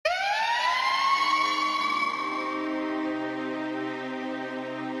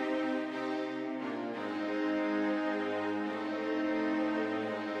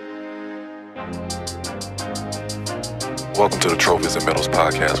Welcome to the Trophies and Medals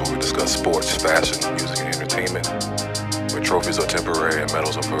podcast, where we discuss sports, fashion, music, and entertainment. Where trophies are temporary and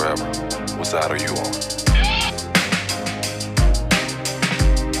medals are forever. What side are you on?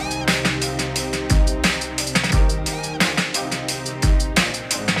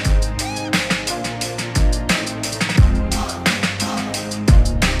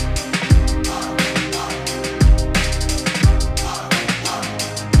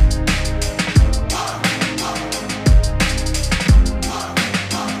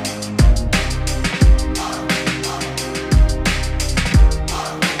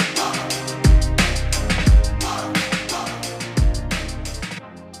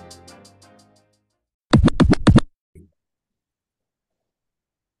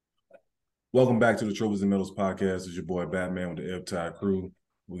 Welcome back to the Trophies and Medals podcast. It's your boy Batman with the Ebb Tide crew.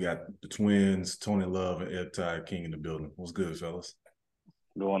 We got the twins, Tony Love and Ebb Tide King in the building. What's good, fellas?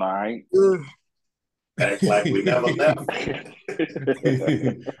 Doing all right. Act like we never left.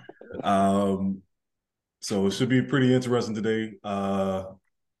 So it should be pretty interesting today.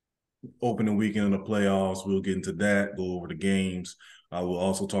 Opening weekend of the playoffs. We'll get into that, go over the games. We'll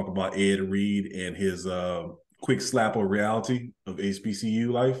also talk about Ed Reed and his quick slap of reality of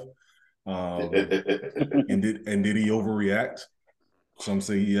HBCU life. And did he overreact? Some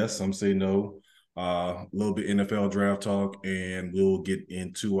say yes, some say no. A little bit NFL draft talk, and we'll get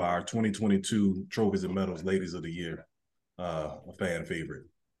into our 2022 Trophies and Medals Ladies of the Year, a fan favorite.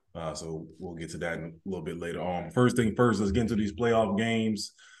 So we'll get to that in a little bit later on. First thing first, let's get into these playoff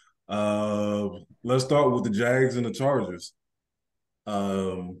games. Let's start with the Jags and the Chargers.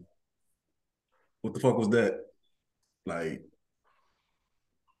 What the fuck was that? Like,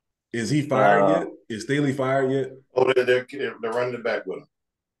 is he fired yet? Is Staley fired yet? Oh, they're running it back with him.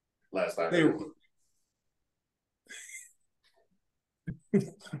 Last time.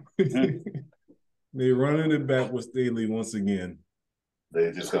 They're running it back with Staley once again.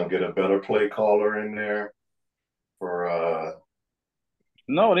 They're just gonna get a better play caller in there for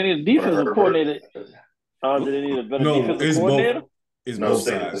No, they need a defensive coordinator. Do they need a better defensive coordinator? It's both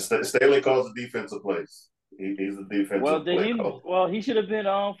sides. Staley calls the defensive plays. He's a defensive play caller. He should have been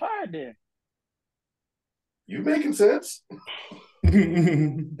fired then. You making sense?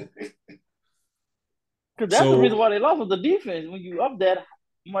 Because that's the reason why they lost with the defense. When you up that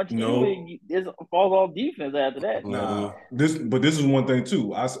much, it falls on defense after that. Nah, this is one thing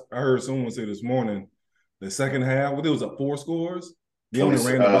too. I heard someone say this morning, the second half, it was 4 scores. They only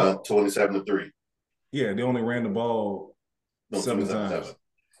ran the ball 27-3. Yeah, they only ran the ball 7 times.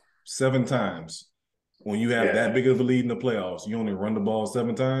 7 times. When you have that big of a lead in the playoffs, you only run the ball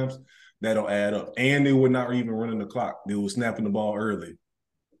 7 times. That'll add up. And they were not even running the clock. They were snapping the ball early.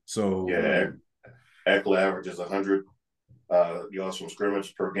 So Eckler averages 100 yards from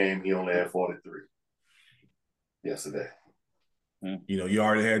scrimmage per game. He only had 43 yesterday. You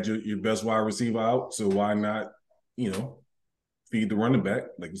already had your best wide receiver out, so why not, feed the running back?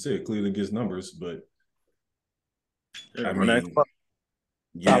 Like you said, clearly gets numbers, but sound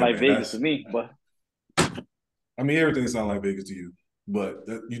like Vegas to me, but I mean, everything sounds like Vegas to you, but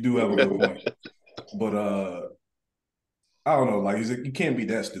you do have a good point. But I don't know, like you can't be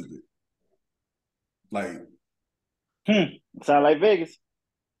that stupid. Like, sound like Vegas.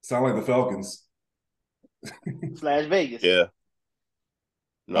 Sound like the Falcons. / Vegas. Yeah.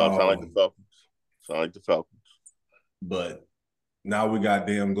 No, sound like the Falcons. Sound like the Falcons. But now we got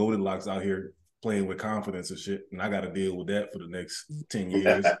damn Goldilocks out here playing with confidence and shit, and I got to deal with that for the next 10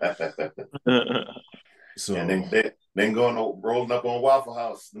 years. So and then going rolling up on Waffle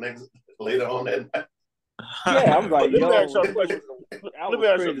House later on that night. Yeah, I was like, yo, I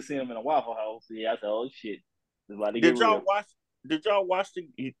was crazy to see him in a Waffle House. Yeah, I said, oh shit. Did y'all watch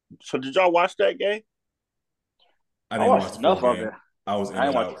that game? I didn't watch the full game. I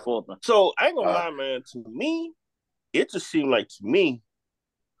didn't watch the full thing. So I ain't gonna lie, man. To me, it just seemed like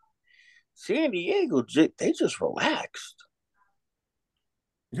San Diego, they just relaxed.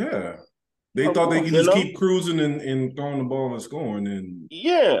 Yeah. They thought they could just keep cruising and throwing the ball and scoring. And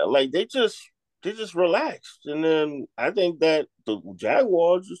like they just relaxed. And then I think that the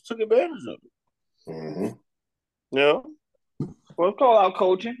Jaguars just took advantage of it. Mm-hmm. Yeah. Well, call out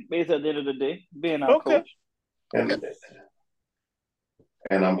coaching, basically at the end of the day, being our coach. And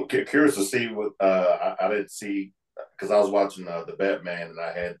I'm curious to see what I didn't see, because I was watching the Batman and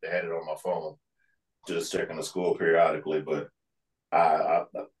I had it on my phone, just checking the score periodically. But I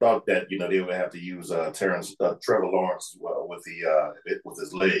thought that they would have to use Trevor Lawrence with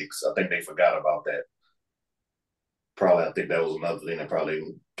his legs. I think they forgot about that. I think that was another thing that probably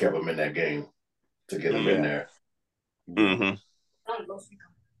kept him in that game to get him in there. Mm-hmm.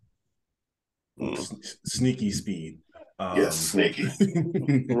 Sneaky speed. Yes, sneaky.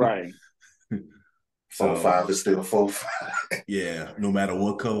 Right. 4-5 is still 4-5. Yeah, no matter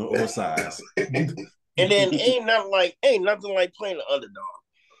what color or size. And then ain't nothing like playing the underdog.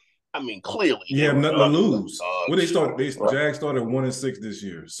 I mean, clearly you have nothing to lose. Well, Jags started 1-6 this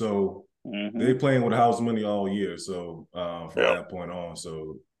year, so they playing with house money all year. So from that point on,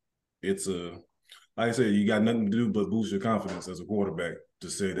 so it's like I said, you got nothing to do but boost your confidence as a quarterback to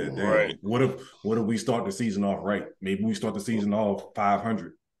say that. Right. What if we start the season off right? Maybe we start the season off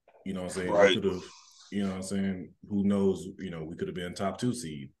 500. You know what I'm saying? Right. We could have. You know what I'm saying? Who knows? You know, we could have been top 2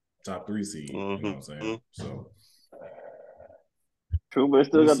 seed, top 3 seed. You know what I'm saying? So true, but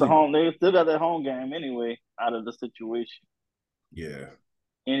still got the home. They still got that home game anyway out of the situation. Yeah.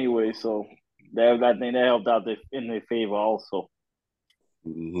 Anyway, so I think that helped out in their favor also.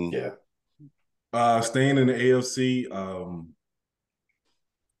 Yeah. Staying in the AFC,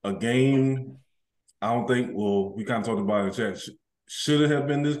 a game I don't think. Well, we kind of talked about it in the chat. Should it have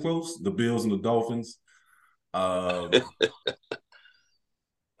been this close? The Bills and the Dolphins. Come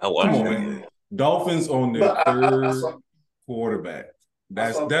on, man. Dolphins on their third quarterback.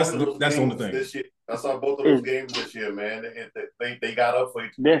 That's on the thing. This year. I saw both of those games this year, man. They got up for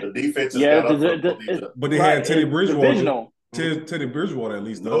the defenses got up for each other. But they had Teddy Bridgewater. Teddy Bridgewater at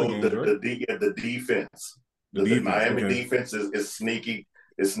least the other games, right? The defense. The Miami defense is sneaky.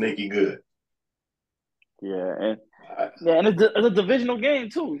 It's sneaky good. Yeah, and it's a divisional game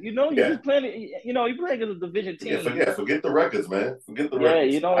too. You know, you're just playing. You know, you're playing as a division team. Forget the records, man. Forget the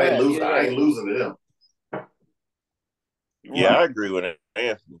records. You know, I ain't losing to them. Yeah, I agree with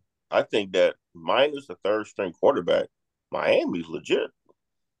Anthony. I think that minus a third string quarterback, Miami's legit.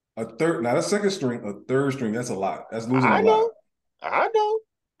 Not a second string, a third string. That's a lot. That's losing a lot. I know,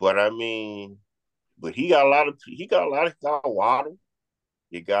 but I mean, he got a lot of Waddle.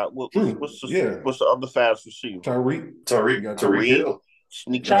 You got what's the other fast receiver? Tyreek Hill.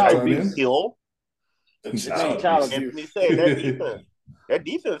 Sneak Tyreek Hill. Anthony said that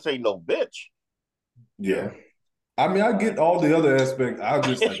defense ain't no bitch. Yeah. I mean, I get all the other aspects. I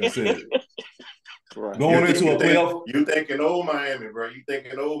just, like I said, going into a playoff. You thinking old Miami, bro. You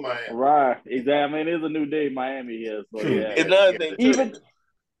thinking old Miami. Right. Exactly. I mean, it's a new day Miami here. So, yeah.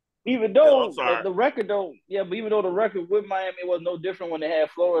 Even though the record but even though the record with Miami was no different when they had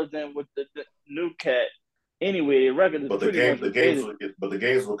Flores than with the new cat. Anyway, the record is the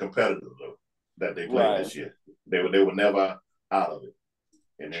games were competitive though that they played this year. They were never out of it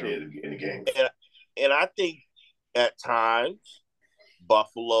in the game. And I think at times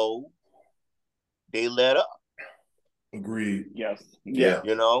Buffalo they let up. Agreed. Yes. Yeah.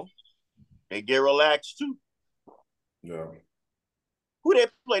 You know, they get relaxed too. Yeah. Who they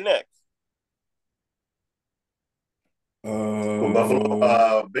play next?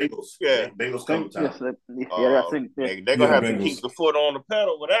 Buffalo, Bengals. Yeah, Bengals come to town. I think they're gonna have to keep the foot on the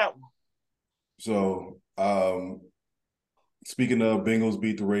pedal with that one. So, speaking of, Bengals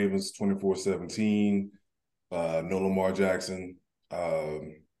beat the Ravens 24-17. No Lamar Jackson,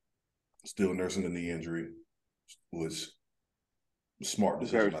 still nursing a knee injury, which smart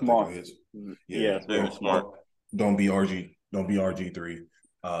decision. Very smart. Very smart. Don't be RG3.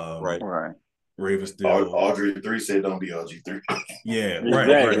 Right. Ravens still. RG3 said don't be RG3. Yeah,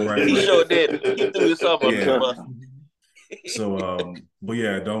 right. He sure did. He threw himself under the bus. So,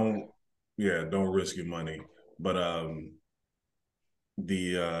 but don't risk your money. But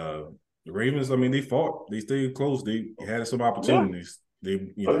the Ravens, I mean, they fought. They stayed close. They had some opportunities.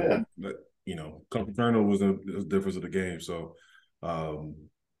 Yeah. Couple turnovers was the difference of the game. So,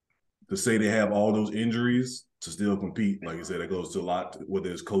 to say they have all those injuries to still compete, like I said, that goes to a lot,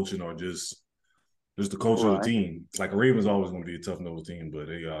 whether it's coaching or just the culture of the team. Like, Ravens always going to be a tough-nosed team, but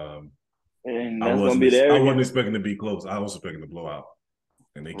they and I wasn't expecting to be close. I was expecting to blow out,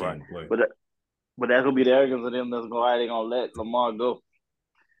 and they can't play. But that's gonna be the arrogance of them. They're gonna let Lamar go.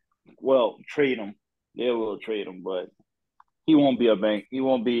 Well, trade him. They will trade him, but he won't be He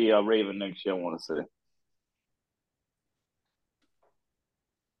won't be a Raven next year. I want to say.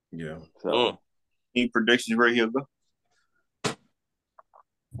 Yeah. So, any predictions right here, though?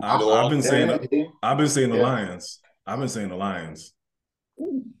 I've been saying the Lions. I've been saying the Lions.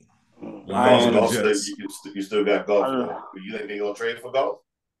 Lions and the Jets. You still got golf. You think they're gonna trade for golf?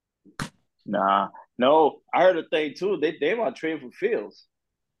 Nah. No, I heard a thing too. They want to trade for Fields.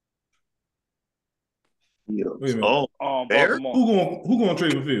 Baltimore. Who gonna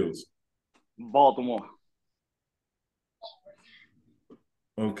trade for Fields? Baltimore.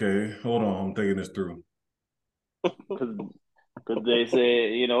 Okay, hold on. I'm thinking this through. Because they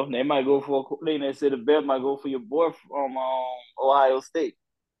said, they might go for they said the Bears might go for your boy from Ohio State.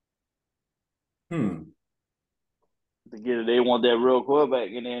 To get it, they want that real quarterback,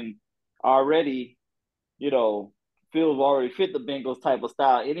 and then already, Fields already fit the Bengals type of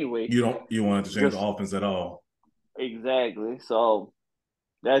style anyway. You want to change the offense at all? Exactly. So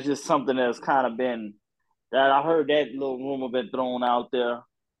that's just something that's kind of been that I heard that little rumor been thrown out there.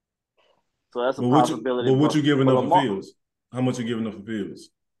 So that's a possibility. But what you giving up for Fields? How much you giving up for Fields?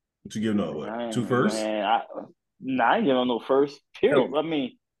 What you giving up? What, 2 firsts? Man, I ain't giving no first. Period. I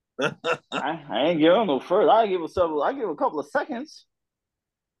mean, I ain't giving no first. I give a couple of seconds.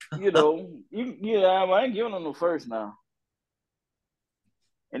 I ain't giving them no first now.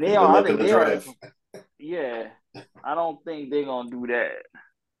 And I think they are. Yeah, I don't think they're gonna do that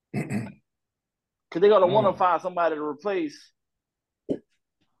because they're gonna want to find somebody to replace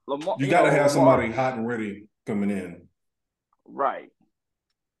Lamar. You got to have somebody hot and ready coming in, right?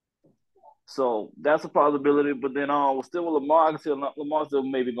 So that's a possibility. But then, still with Lamar, I can see Lamar still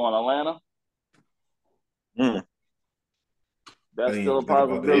maybe going to Atlanta. That's still a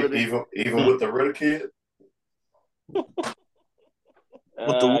possibility. Even with the Ritter kid. What?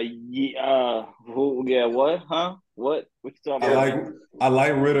 Huh? What you talking about? I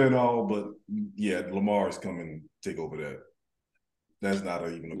like Ritter and all, but yeah, Lamar is coming to take over that. That's not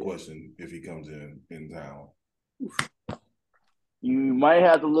even a question if he comes in town. You might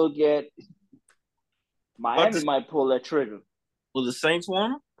have to look at Miami might pull that trigger. Will the Saints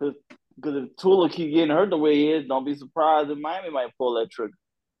want him? Because if Tua keep getting hurt the way he is, don't be surprised if Miami might pull that trigger.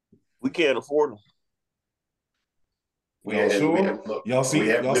 We can't afford him. Y'all see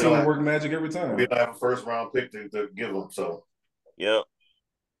him work magic every time. We don't have a first round pick to give them. So, yeah.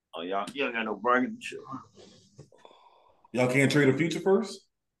 Oh, y'all got no bargain. Y'all can't trade a future first?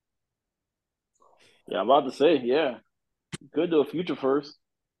 Yeah, I'm about to say, yeah. Could do a future first.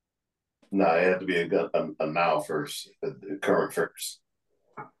 No, it had to be a now first, a current first.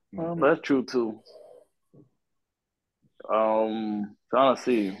 Well, that's true too. Trying to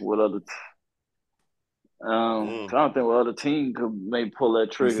see what other. Trying to think what other team could maybe pull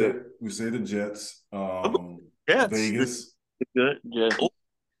that trigger. We say the Jets. Jets. Vegas. Good. Jets.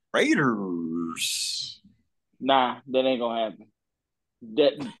 Raiders. Nah, that ain't gonna happen.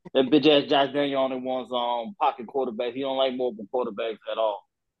 That bitch ass Josh Daniel only wants pocket quarterbacks. He don't like mobile quarterbacks at all.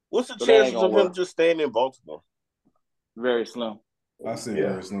 What's the chances of him just staying in Baltimore? Very slim. I say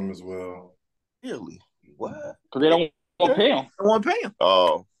very slim as well. Really? What? Because they don't want to pay him. They want to pay him.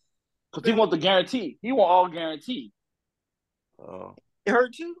 Oh. Because he wants the guarantee. He want all guarantee. Oh. It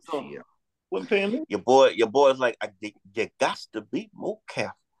hurt too? So, yeah. Wouldn't pay him. Your boy's like, you got to be more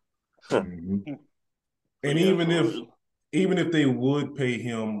careful. Mm-hmm. And even if they would pay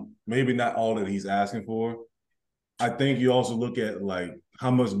him, maybe not all that he's asking for, I think you also look at like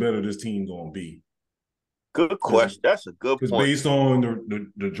how much better this team gonna be. Good question. That's a good point. Because based on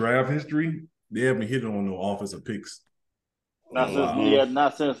the draft history, they haven't hit on no offensive picks. Since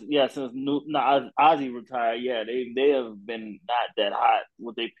Ozzie retired. Yeah, they have been not that hot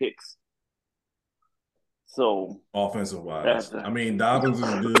with their picks. So offensive wise, I mean Dobbins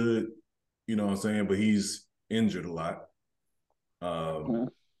is good, you know what I'm saying, but he's injured a lot.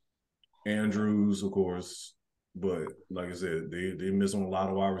 Andrews, of course, but like I said, they miss on a lot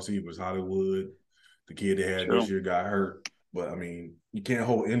of wide receivers. Hollywood, the kid they had this year got hurt, but I mean you can't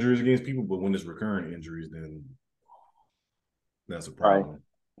hold injuries against people. But when it's recurring injuries, then that's a problem.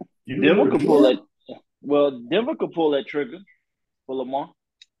 Right. Denver could pull that. Well, Denver could pull that trigger for Lamar.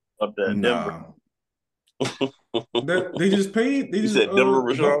 Up there, Denver. they just paid. They just said Denver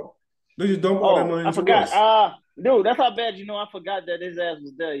Rashad. They just dumped all that money. I forgot. Dude, that's how bad I forgot that his ass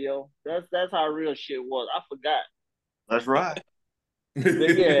was there, yo. That's how real shit was. I forgot. That's right. Yeah,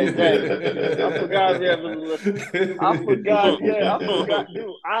 exactly. I forgot. Yeah, I forgot. Dude,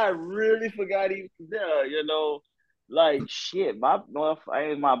 I really forgot he was there. You know, like shit.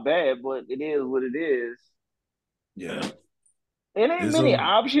 Ain't my bad, but it is what it is. Yeah. It ain't many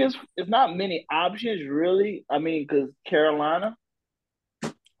options. It's not many options, really. I mean, because Carolina.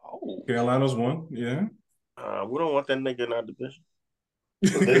 Oh, Carolina's one. Yeah. We don't want that nigga in our division.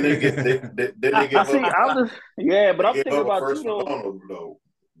 Then they get but I'm thinking about first though,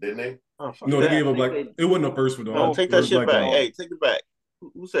 didn't they? No, they gave up it wasn't a first for them. No, take that shit back. Hey, take it back.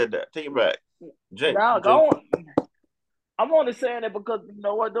 Who said that? Take it back. Jake. I'm only saying that because you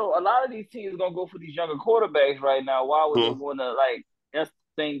know what though, a lot of these teams are gonna go for these younger quarterbacks right now. Why would they want to that's the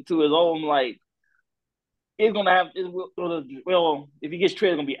thing to his own it's gonna have if he gets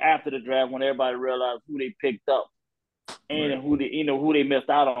traded, it's gonna be after the draft when everybody realizes who they picked up and who they missed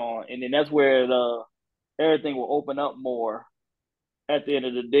out on, and then that's where everything will open up more at the end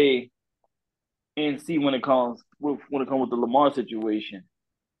of the day, and see when it comes with the Lamar situation.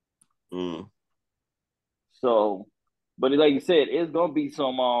 So, but like you said, it's gonna be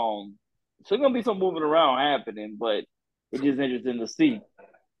some moving around happening, but it's just interesting to see,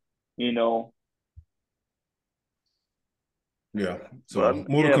 you know. Yeah. So But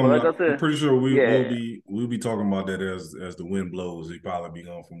more to yeah, but come. like I I'm said, pretty sure yeah, we'll be talking about that as the wind blows. He probably be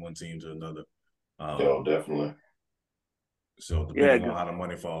going from one team to another. Yo, definitely. So yeah, depending on how the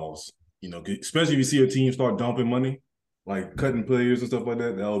money falls, especially if you see a team start dumping money, like cutting players and stuff like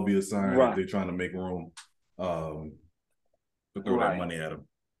that, that would be a sign that right, they're trying to make room to throw that right, money at them.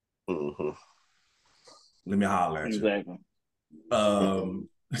 Mm-hmm. Let me holler at you. exactly.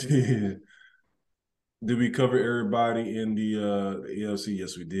 Did we cover everybody in the AFC?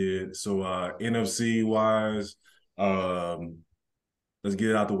 Yes, we did. So NFC wise, let's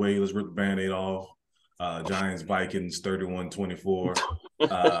get it out the way. Let's rip the Band-Aid off. Giants, Vikings,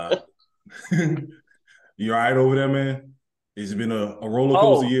 31-24. You all right over there, man? It's been a roller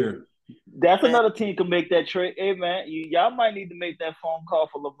coaster year. That's another team can make that trade. Hey, man, y'all might need to make that phone call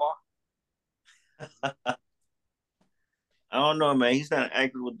for Lamar. I don't know, man. He's not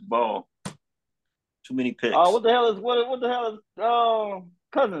accurate with the ball. Too many picks. What the hell is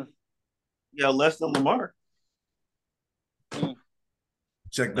Cousins? Yeah, less than Lamar.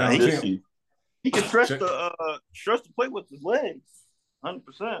 Check down champ. He can trust to play with his legs,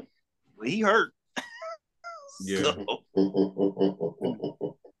 100%. But he hurt. Yeah.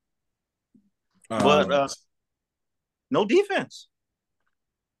 But no defense.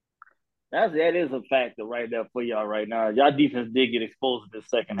 That is a factor right there for y'all right now. Y'all defense did get exposed in the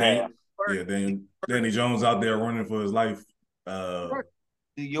second half. Yeah, Danny Jones out there running for his life. New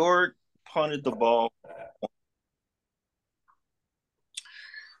York punted the ball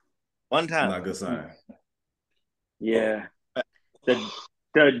one time. Not a good sign. Yeah. The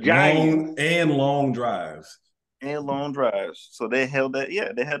Giants. Long drives. And long drives. So they held that.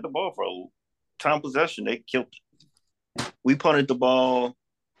 Yeah, they had the ball for a time possession. They killed it. We punted the ball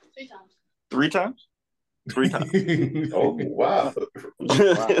 3 times. 3 times. Oh, wow.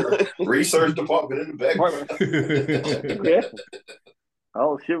 Research department in the back. Yeah.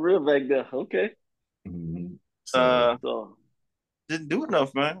 Oh, shit, real back there. Okay. Mm-hmm. So didn't do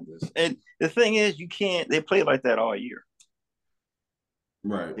enough, man. And the thing is, they play like that all year.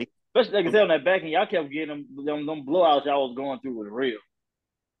 Right. Especially, like I said, on that back end, y'all kept getting them blowouts y'all was going through was real.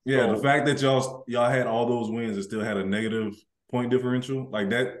 Yeah, so, the fact that y'all had all those wins and still had a negative point differential, like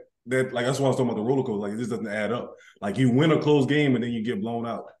that like that's why I was talking about the roller coaster. Like, this doesn't add up. Like, you win a close game and then you get blown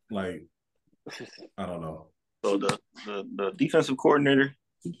out. Like, I don't know. So the defensive coordinator,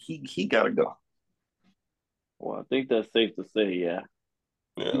 he got to go. Well, I think that's safe to say, yeah.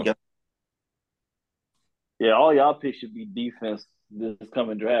 Yeah, all y'all picks should be defense this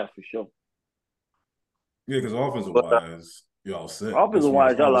coming draft for sure. Yeah, because offensive wise, y'all set. Offensive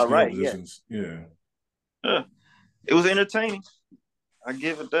wise, y'all are right. Yeah. It was entertaining. I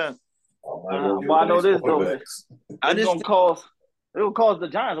give it that. Well, I know this though. It will cost the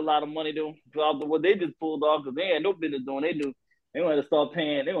Giants a lot of money though. What they just pulled off because they had no business doing. They gonna have to start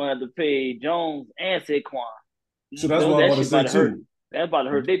paying. They gonna have to pay Jones and Saquon. So that's what I want to say too. That's about to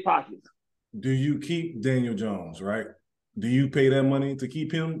hurt their pockets. Do you keep Daniel Jones, right? Do you pay that money to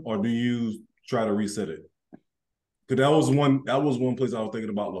keep him, or do you try to reset it? Because that was one place I was thinking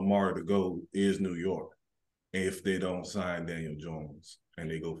about Lamar to go is New York. If they don't sign Daniel Jones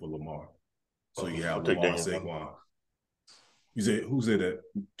and they go for Lamar, so you have Lamar, Saquon. You said who said that?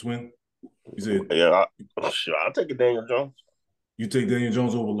 Twin? You said I'll take a Daniel Jones. You take Daniel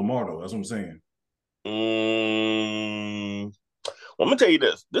Jones over Lamar though. That's what I'm saying. Well, I'm gonna tell you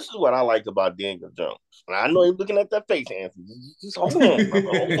this. This is what I like about Daniel Jones. And I know you're looking at that face, Anthony. Just hold on,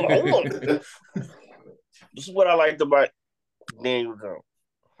 brother. Hold on. This is what I liked about Daniel Jones.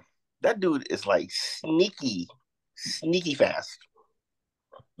 That dude is like sneaky fast.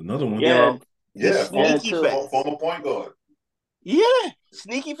 Another one. Yeah, sneaky fast. Former point guard. Yeah,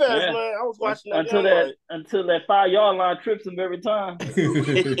 sneaky fast, man. I was watching that until that 5-yard line trips him every time.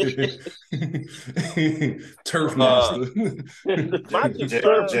 Turf master.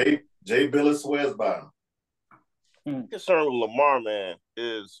 Jay Billis swears by him. My concern with Lamar, man,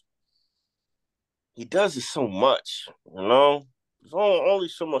 is he does it so much, you know? There's only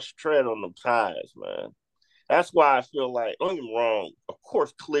so much tread on the tires, man. That's why I feel like, don't get me wrong, of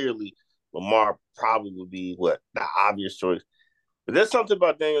course, clearly, Lamar probably would be the obvious choice. But there's something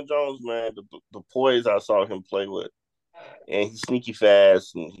about Daniel Jones, man, the poise I saw him play with. And he's sneaky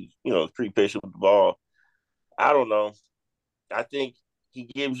fast and he's pretty patient with the ball. I don't know. I think he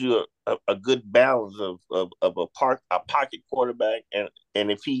gives you a good balance of a pocket quarterback, and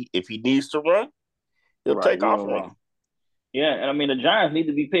if he needs to run, he'll take off running. Yeah, and I mean the Giants need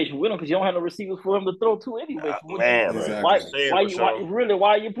to be patient with him because you don't have no receivers for him to throw to anyway. So Man, Exactly.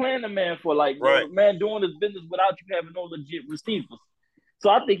 why are you playing the man for? Like, right. the man doing his business without you having no legit receivers. So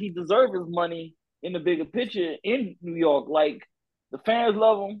I think he deserves his money in the bigger picture in New York. Like, the fans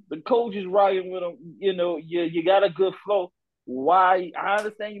love him, the coach is riding with him. You know, you got a good flow. Why? I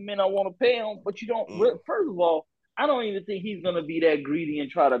understand you may not want to pay him, but you don't. First of all, I don't even think he's gonna be that greedy and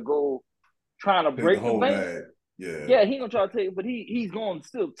trying to Take the break the whole bank. bag. Yeah. Yeah, he gonna try to take, but he's gonna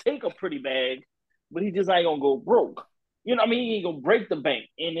still take a pretty bag, but he just ain't gonna go broke. You know what I mean? He ain't gonna break the bank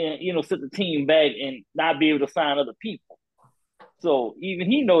and then, sit the team back and not be able to sign other people. So even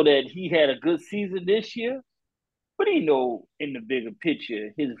he know that he had a good season this year, but he know in the bigger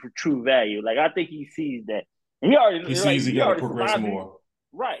picture his true value. Like, I think he sees that. And He sees he got to progress more.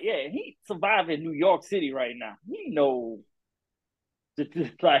 Right, yeah. He survived in New York City right now. He knows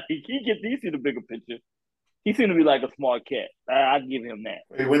like he see the bigger picture. He seemed to be like a smart cat. I give him that.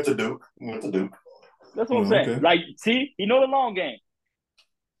 He went to Duke. That's what I'm saying. Okay. Like, see, he know the long game.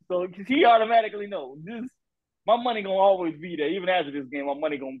 So he automatically knows my money gonna always be there. Even after this game, my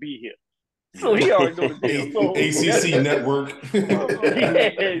money gonna be here. So he already know the deal. So, ACC network. Yeah,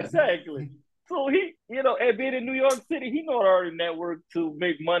 exactly. So he, and being in New York City, he know already network to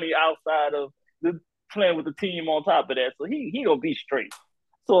make money outside of the playing with the team on top of that. So he gonna be straight.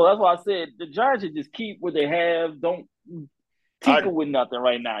 So that's why I said the Giants should just keep what they have. Don't tinker with nothing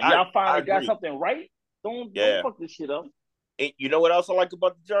right now. Y'all finally got something right. Don't fuck this shit up. And you know what else I like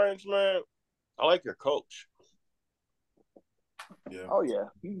about the Giants, man? I like their coach. Yeah. Oh yeah,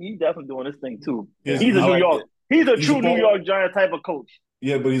 he's definitely doing this thing too. Yeah. He's a New York. He's a true New York Giant type of coach.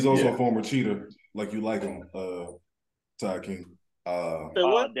 Yeah, but he's also a former cheater, like you like him, Ty King.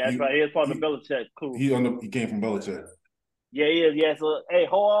 That's right. He's part of the Belichick crew. He came from Belichick. Yeah, he is. Yeah, so hey,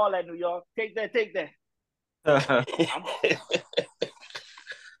 hold on, that New York. Take that.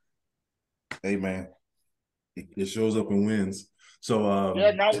 Hey man, it shows up and wins. So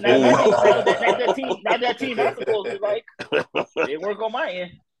now that team I'm supposed to like. It didn't work on my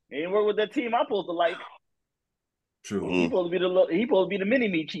end. It didn't work with that team I'm supposed to like. True. He's supposed to be the mini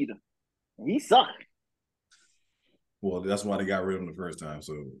me cheater. He sucked. Well, that's why they got rid of him the first time.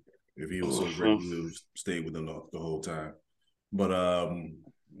 So if he was so great, he would have stayed with them the whole time. But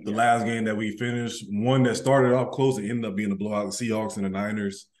the last game that we finished, one that started off close and ended up being a blowout, the Seahawks and the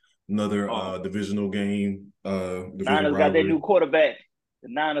Niners. Another divisional game. Niners got their new quarterback. The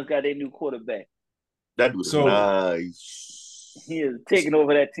Niners got their new quarterback. That was nice. He is taking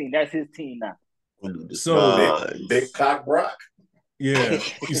over that team. That's his team now. So Big Cock Brock. Yeah,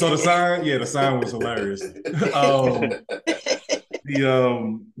 you saw the sign. Yeah, the sign was hilarious. That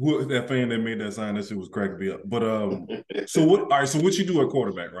fan that made that sign, that shit was cracking me up. But so what? All right, so what you do at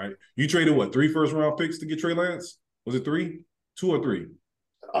quarterback, right? You traded what, 3 first-round picks to get Trey Lance? Was it 3, 2 or 3?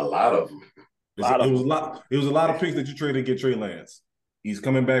 A lot of them. It was a lot of picks that you traded to get Trey Lance. He's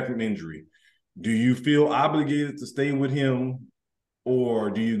coming back from injury. Do you feel obligated to stay with him,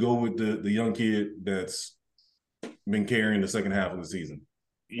 or do you go with the young kid that's been carrying the second half of the season?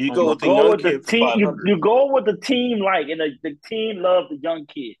 You go with the young kid. You go with the team, like, and the team loves the young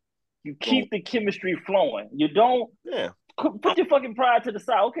kid. You keep the chemistry flowing. You don't put your fucking pride to the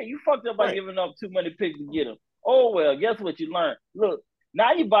side. Okay, you fucked up by giving up too many picks to get him. Oh well, guess what you learned? Look,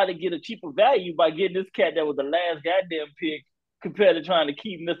 now you about to get a cheaper value by getting this cat that was the last goddamn pick compared to trying to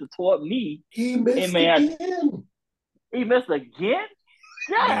keep Mr. Torp knee. He missed again. He missed again?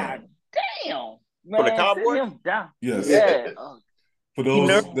 God damn. Man, for the Cowboys? Him down. Yes. Yeah. For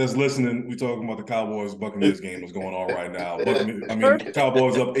those that's listening, we're talking about the Cowboys-Buccaneers game that's going on right now.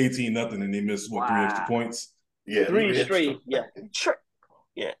 Cowboys up 18-0, and they missed, 3 extra points? Yeah. 3 straight. Yeah.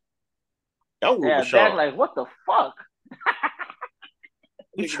 Yeah. That was Zach, like, what the fuck?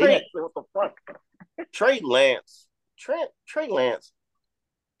 Trey, what the fuck? Trey Lance,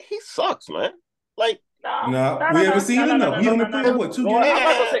 he sucks, man. Like, we haven't seen him though. He only played what, 2 games?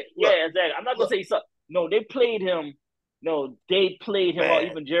 I'm not gonna say he sucks. No, they played him. No, they played him. Or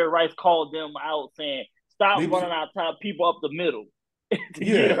even Jerry Rice called them out saying, "Stop running our top people up the middle to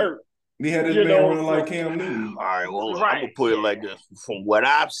get hurt." They had this man running like Cam Newton. All right, well, I'm gonna put it like this: from what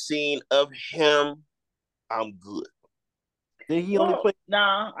I've seen of him, I'm good. Did he only play?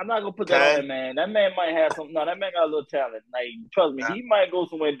 Nah, I'm not gonna put that on that man. That man might have some. No, that man got a little talent. Like, trust me, he might go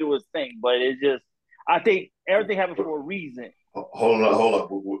somewhere and do his thing. But it's just, I think everything happens for a reason. Hold up.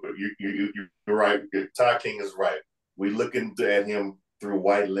 You're right. Ty King is right. We're looking at him through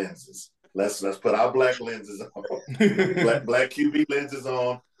white lenses. Let's put our black lenses on, black QB lenses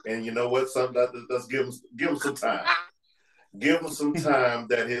on, and you know what? Let's give him some time. Give him some time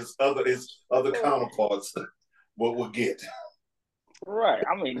that his other counterparts will get. Right.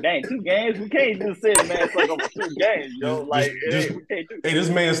 I mean, dang, 2 games. We can't just sit man it's like over 2 games, yo. Like, we can't do. Hey, this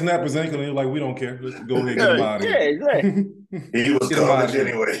man snapped his ankle and he was like, we don't care. Let's go ahead and get him out of Yeah, here. exactly. He was Get him out of garbage here.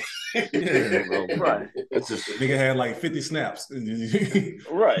 anyway. Yeah. Right. It's just Nigga had like 50 snaps.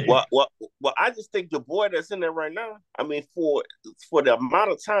 Right. well, I just think the boy that's in there right now. I mean, for the amount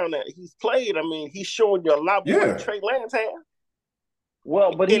of time that he's played, I mean, he's showing you a lot more than Trey Lance had.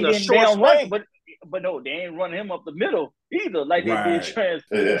 Well, but he In a didn't short damn run, span. but no, they ain't run him up the middle either, like they Right. did Trans.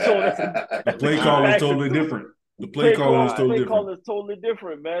 Yeah. So that's The play call was totally different. The play call was totally play call different. is totally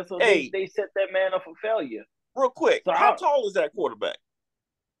different, man. So Hey. they set that man up for failure. Real quick, So how tall is that quarterback?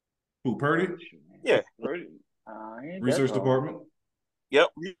 Who, Purdy? Yeah. Research department? Yep,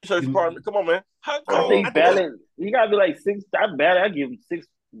 research department. Come on, man. How I tall? think Ballard, he gotta be like 6. I give him 6.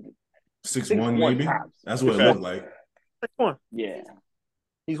 6'1", maybe. tops. That's what Okay. it looked like. 6'1". Yeah.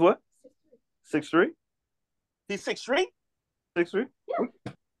 He's what? 6'3"? He's 6'3"? 6'3"?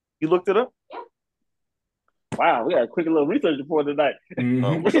 You looked it up? Wow, we got a quick little research report tonight.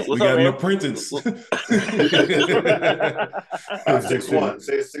 Mhm. What's We up, got man? enough printings. 6'1".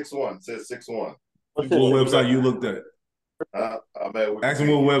 Says 6'1". Says 6'1". What website you looked at? I'm at Ask him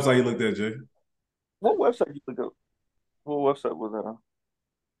what website you looked at, Jay. What website you looked up? What website was that on?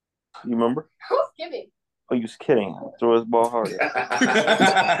 You remember? Who's giving? Oh, you was kidding. Throw his ball hard.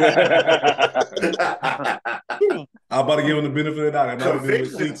 I'm about to give him the benefit of the doubt. It might have been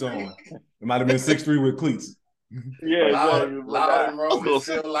with cleats on. It might have been 6'3" with cleats. Yeah, loud and wrong is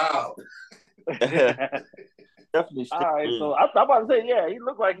still loud. Definitely. All right, so I'm about to say, yeah, he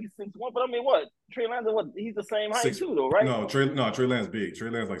looked like he's 6'1", but I mean, what? Trey Lance, what? He's the same height too, though, right? No, Trey Lance big. Trey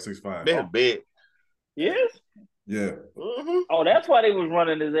Lance like 6'5". Man, big. Yes. Yeah. Mm-hmm. Oh, that's why they was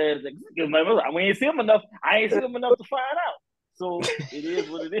running his ass. We ain't see him enough. I ain't see him enough to find out. So it is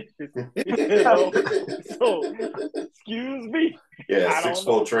what it is. You know? So excuse me. Yeah,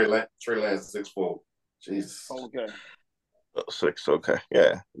 6'4". Trey Lance 6'4". Jesus. Okay. 6. Okay.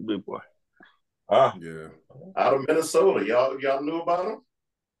 Yeah, big boy. Yeah. Out of Minnesota, y'all knew about him?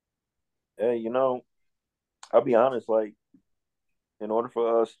 Yeah, you know, I'll be honest. Like, in order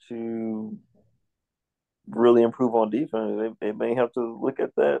for us to really improve on defense, they may have to look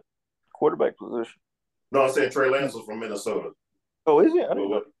at that quarterback position. No, I'm saying Trey Lance was from Minnesota. Oh, is he? I didn't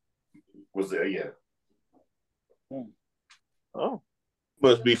know. Was there? Yeah. Oh,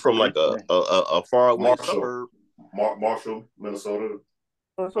 must be from like a far away suburb. Marshall, Minnesota.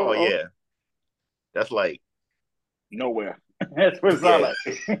 Oh yeah, that's like nowhere. That's what it's all like.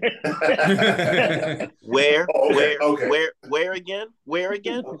 Where? Okay. Where again? Where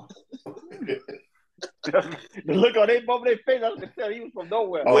again? The look on their face, I could tell he was from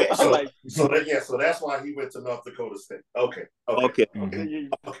nowhere. Oh, so that's why he went to North Dakota State. Okay. Okay.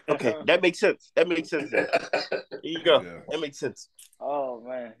 That makes sense. There you go. Yeah. That makes sense. Oh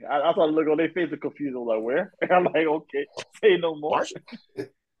man, I thought the look on their face was confused. I was like, where? I'm like, okay, say no more.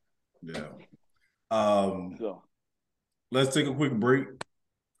 Yeah. So. Let's take a quick break,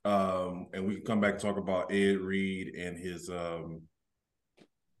 and we can come back and talk about Ed Reed and his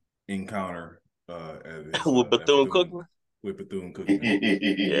encounter with Bethune-Cookman. With Bethune-Cookman.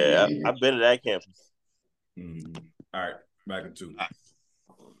 Yeah, I've been to that campus. Mm-hmm. All right, back in 2.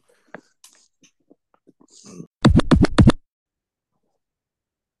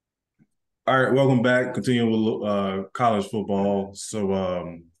 All right, welcome back. Continuing with college football.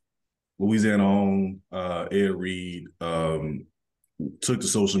 So, Louisiana home, Ed Reed took to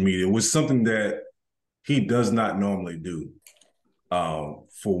social media, which is something that he does not normally do. For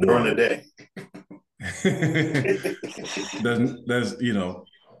during one. the day. that's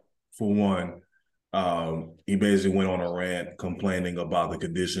for one. He basically went on a rant complaining about the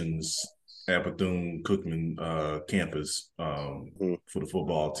conditions at Bethune-Cookman campus for the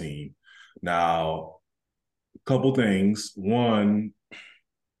football team. Now, a couple things. One,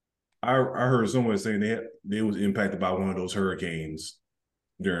 I heard someone saying they was impacted by one of those hurricanes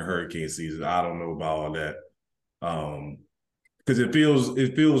during hurricane season. I don't know about all that. Because it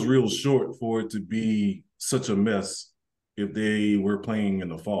feels real short for it to be such a mess if they were playing in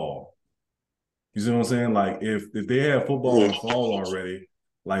the fall. You see what I'm saying? Like if they have football in the fall already,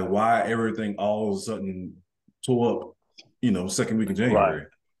 like why everything all of a sudden tore up, second week of January. Right.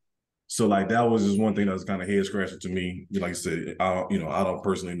 So like that was just one thing that was kind of head scratching to me. Like I said, I don't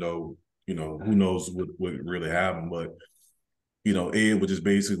personally know, who knows what really happened, but Ed was just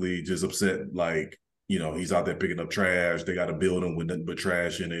basically just upset, like, he's out there picking up trash. They got a building with nothing but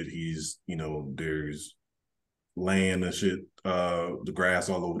trash in it. He's, there's land and shit, the grass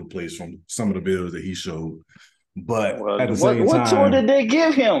all over the place from some of the bills that he showed. But Well, at the same what tour time, did they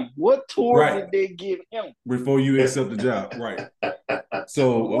give him? What tour right did they give him? before you accept the job, right?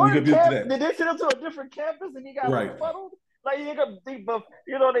 So we What could get to camp? that, Did they send him to a different campus and he got right? befuddled? Like you got but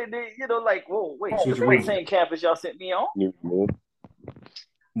you know they like whoa wait this ain't the Switcheroo. same campus y'all sent me on.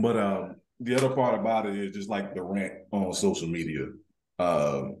 But the other part about it is just like the rant on social media. You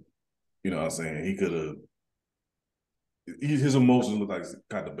know what I'm saying? He could have his emotions look like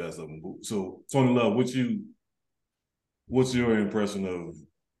got the best of him. So Tony Love, what's your impression of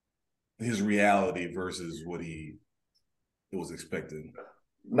his reality versus what he was expecting?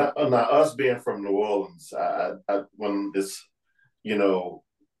 Now us being from New Orleans, when this,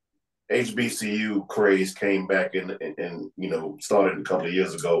 HBCU craze came back and started a couple of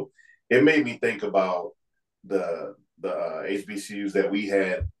years ago, it made me think about the HBCUs that we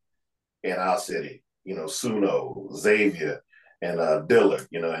had in our city. SUNO, Xavier, and Dillard.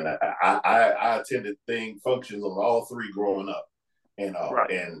 And I attended functions on all three growing up, and Right.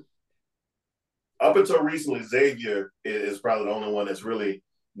 and up until recently, Xavier is probably the only one that's really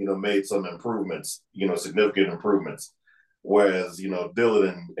made some improvements, significant improvements. Whereas,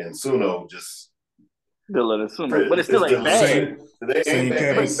 Dillard and Suno just Dillard and Suno, but it still ain't bad. Same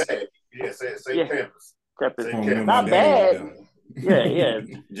campus. Bad. Yeah, same campus. Campus. Same Not bad. Yeah.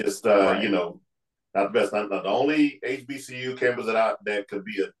 Just right. not the best. Not the only HBCU campus that could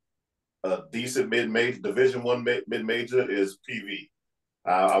be a decent mid-major, Division I mid-major is PV.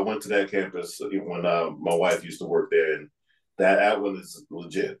 I went to that campus when my wife used to work there, and that one is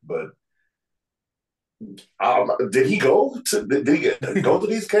legit. But did he go to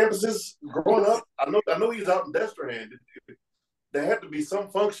these campuses growing up? I know he's out in Destrehan. There had to be some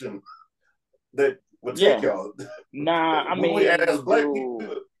function that would take y'all. Nah, I mean, we as black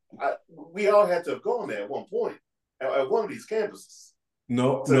people, we all had to have gone there at one point at one of these campuses.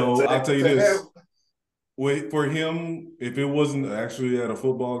 No, I'll tell you this. Wait, for him, if it wasn't actually at a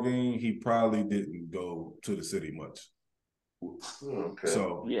football game, he probably didn't go to the city much. Okay.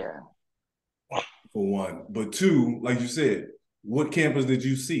 So yeah, for one, but two, like you said, what campus did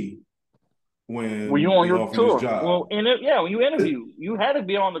you see when were you on they your offered tour? his job? Well, when you interview, you had to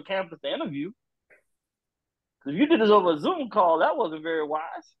be on the campus to interview. If you did this over a Zoom call, that wasn't very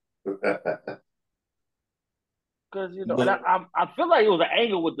wise. Because I feel like it was an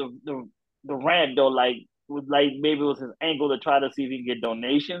angle with the rant though, maybe it was his angle to try to see if he can get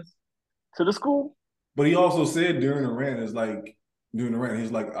donations to the school. But he also said during the rant, he's like, it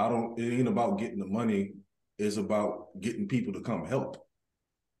ain't about getting the money, it's about getting people to come help.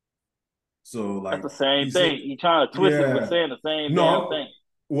 So like that's the same thing. He trying to twist it with saying the same damn thing.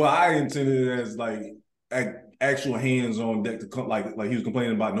 Well, I intended it as like actual hands on deck to come, like he was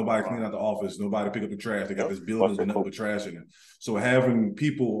complaining about nobody cleaning out the office, nobody pick up the trash. They got this building with nothing but trash in it. So having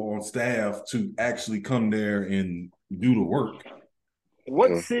people on staff to actually come there and do the work.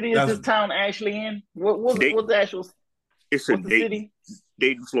 What city is this town actually in? What's the actual? It's in Dayton,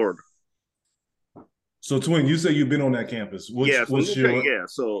 Florida. So, Twin, you say you've been on that campus.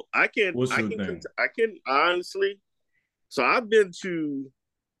 So I can honestly. So I've been to,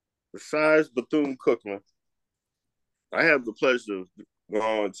 besides Bethune-Cookman, I have the pleasure of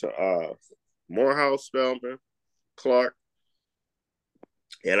going to Morehouse, Spelman, Clark,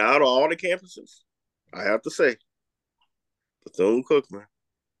 and out of all the campuses, I have to say, Bethune-Cookman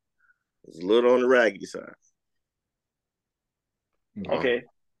is a little on the raggedy side. Okay.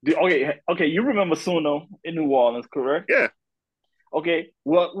 You remember Suno in New Orleans, correct? Yeah. Okay.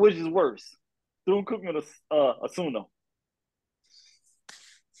 Which is worse, Bethune-Cookman or Suno?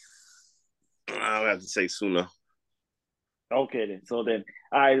 I'll have to say Suno. Okay then. So then,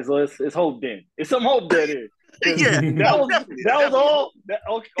 all right. So it's hope then. It's some hope there. Then. Yeah. That was all.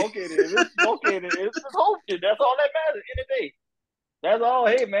 Okay then. Okay then. It's hope then. That's all that matters in the day. That's all.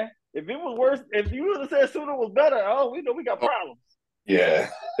 Hey man, if it was worse, if you would have said Suno was better, we know we got problems. Yeah.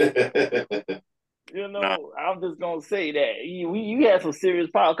 I'm just gonna say that you had some serious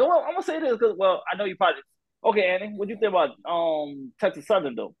problems. Come on, I'm gonna say this because I know you probably. Okay, Annie, what do you think about Texas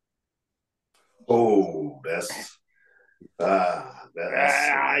Southern though? Oh, that's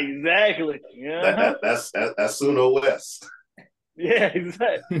exactly. Yeah, that's Suno West. Yeah,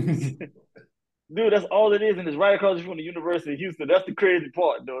 exactly. Dude, that's all it is, and it's right across from the University of Houston. That's the crazy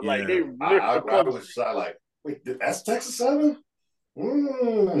part, though. Yeah. Like they, I was shot like, wait, that's Texas Southern.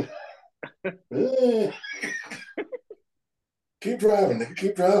 Keep driving, nigga.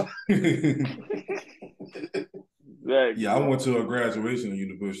 Keep driving. Exactly. Yeah, I went to a graduation at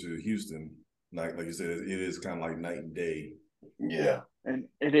University of Houston. Like you said, it is kind of like night and day. Yeah. And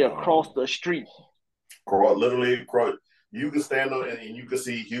they're across the street. Literally across. You could stand up and you could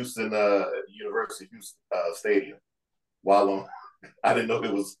see Houston, University of Houston Stadium. While I didn't know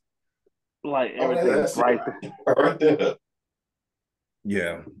it was like everything's right there. Right there.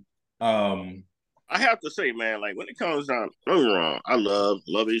 Yeah. I have to say, man, like when it comes down, don't get me wrong, I love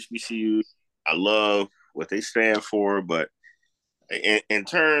HBCU. I love what they stand for, but in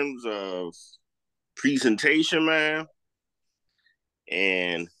terms of presentation, man,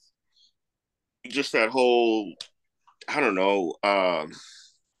 and just that whole, I don't know.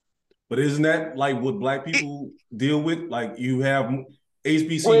 But isn't that like what Black people deal with? Like you have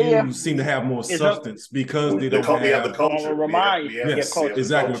HBCUs seem to have more substance because they don't have the culture. Yes,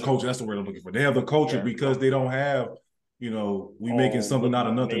 exactly. The culture. That's the word I'm looking for. They have the culture because they don't have, we making something out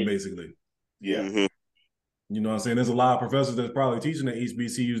of nothing, basically. Yeah. Mm-hmm. You know what I'm saying? There's a lot of professors that's probably teaching at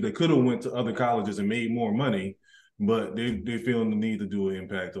HBCUs that could have went to other colleges and made more money, but they feeling the need to do an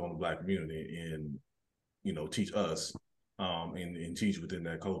impact on the Black community and, teach us and teach within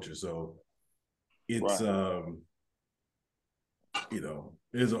that culture. So it's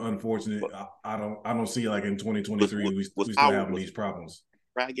it's unfortunate. I don't see like in 2023 we still having these problems.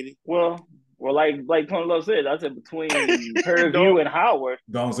 Raggedy. Well, like Tony Love said, I said between Prairie View and Howard,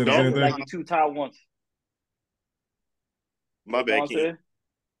 don't say the same thing. Like the two top ones. My bad, Ken.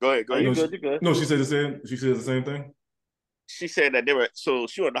 Go ahead. You good. No, she said the same. She said the same thing. She said that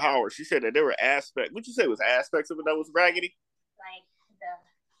she went to Howard. She said that there were aspects. What you say was aspects of it that was raggedy? Like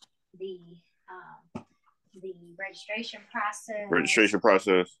the registration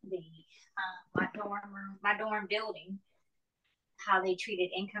process. The my dorm building, how they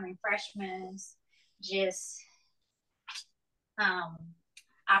treated incoming freshmen, just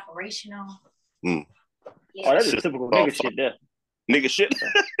operational. Mm. Yeah. Oh, that's just typical nigga shit there. Nigga shit.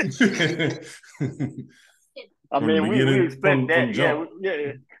 I mean, we expect that.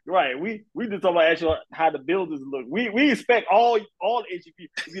 Yeah, right. We just talking about actually how the buildings look. We expect all HEP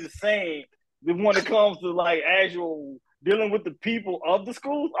to be the same. The one that comes to like actual dealing with the people of the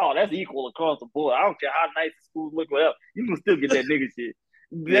schools, that's equal across the board. I don't care how nice the schools look, whatever. You can still get that nigga shit.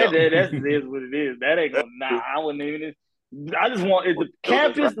 That is what it is. That ain't gonna. Nah, I wouldn't even. I just want is the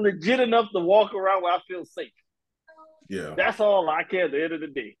campus legit enough to walk around where I feel safe. Yeah, that's all I care. At the end of the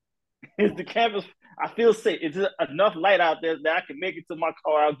day, is the campus. I feel safe. Is there enough light out there that I can make it to my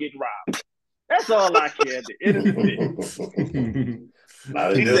car without getting robbed? That's all I care. At the end of the day.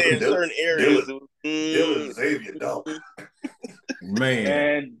 He said in certain areas. Dylan Xavier, dog. Man.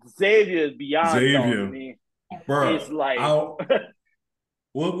 And Xavier is beyond Xavier. Dog, man. Bro, it's like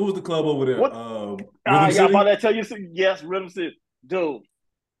what was the club over there? Yeah, I'm about to tell you yes, Rhythm City. Dude.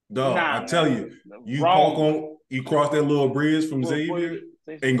 Dog, I tell you, you cross that little bridge from Xavier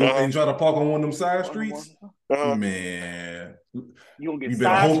and go and try to park on one of them side streets. Man. You're gonna get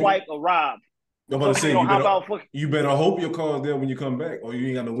sideswiped or robbed. I'm about to say you better hope your car's there when you come back, or you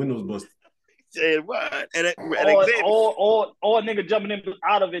ain't got no windows busted. Said what? And or a nigga jumping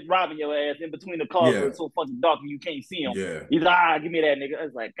out of it, robbing your ass in between the cars. It's so fucking dark and you can't see him. Yeah. He's like, give me that nigga.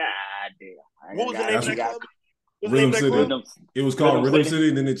 It's like, God damn. What was the name of that club? Rhythm City. It was called Rhythm City,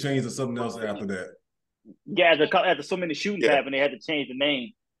 and then they changed to something else after that. Yeah, after so many shootings happened, they had to change the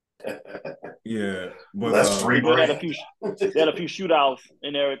name. Yeah, but that's free. They had a few shootouts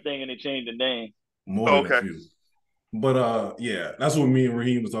and everything, and they changed the name. More than a few. But that's what me and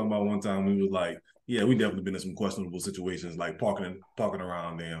Raheem was talking about one time. We was like, we definitely been in some questionable situations, like parking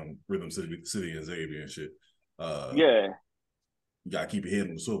around damn Rhythm City and Xavier and shit. You gotta keep your head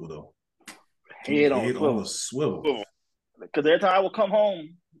on the swivel though. Head on the swivel. Because every time I would come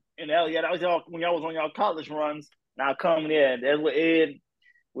home, and that was y'all when y'all was on y'all college runs. Now come that's what Ed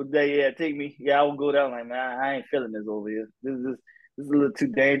would take me. Yeah, I would go down like, man, I ain't feeling this over here. This is a little too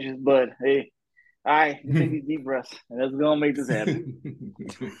dangerous, but hey. All right, take these deep breaths, and that's gonna make this happen.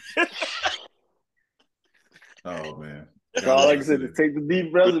 Oh man! That's all I can say. Take the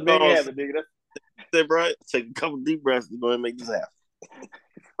deep breaths and make it happen, nigga. That's right. Take a couple deep breaths and go and make this happen.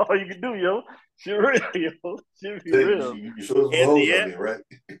 That's all you can do, yo. Shit real, yo. Shit be real. You show some holes out here, right?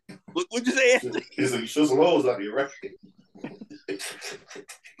 What'd you say, Anthony? He said you show some holes out here, right?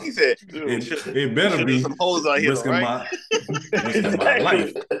 He said, "It better be some holes out here, right? Risking my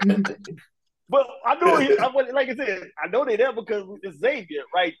life." But I know, like I said, I know they're there because it's Xavier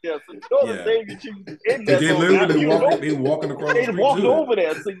right there. So you know the Xavier chick in there. They literally walking across the street. They walking over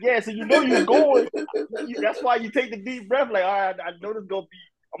there. So you know you're going. That's why you take the deep breath. Like, all right, I know this gonna be.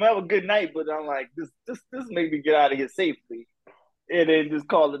 I'm gonna have a good night, but I'm like, this made me get out of here safely, and then just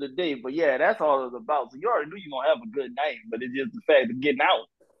call it a day. But that's all it's about. So you already knew you're gonna have a good night, but it's just the fact of getting out.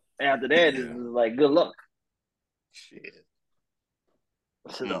 After that is like good luck. Shit.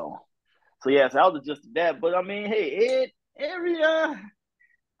 So. So I was just that. But I mean, hey, Ed, I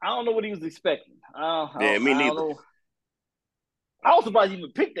don't know what he was expecting. Yeah, me I neither. don't know. I was surprised he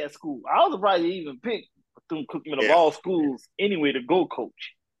even picked that school. I was surprised he even picked Bethune-Cookman of all schools anyway to go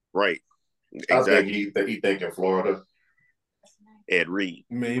coach. Right. Exactly. I think he thinking Florida. Ed Reed.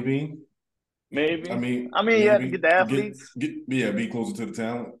 Maybe. I mean, maybe you have to get the athletes. Be closer to the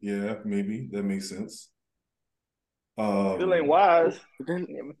talent. Yeah, maybe that makes sense. Still ain't wise.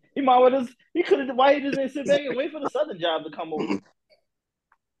 He might well just. He could have. Why he just didn't sit back and wait for the Southern job to come over?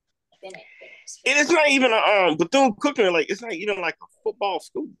 And it's not even a Bethune-Cookman. Like it's not even like a football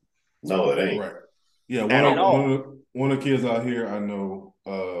school. No, it ain't. Right. Yeah, one of the kids out here I know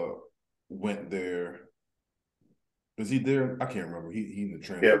went there. Was he there? I can't remember. He in the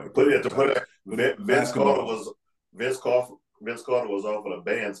train. Yeah, Vince Carter was offered a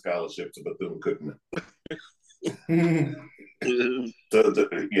band scholarship to Bethune-Cookman.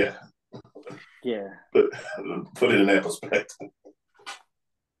 Yeah. Put it in that perspective.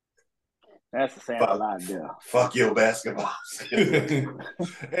 That's a sample idea. Fuck your basketball. Hey,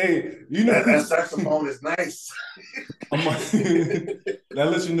 you know that saxophone is nice. That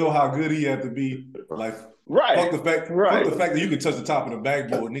lets you know how good he had to be. Like, fuck the fact that you can touch the top of the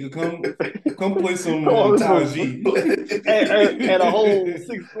backboard, nigga. Come play some Taji. And a whole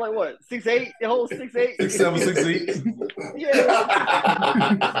 6'8", a whole 6'8", 6'7",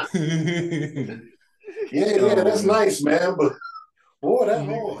 6'8". Yeah, that's nice, man. But boy, that's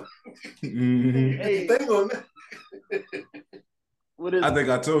hard. Hey, I think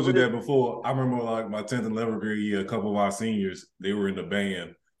I told you that before. I remember like my 10th and 11th grade year, a couple of our seniors, they were in the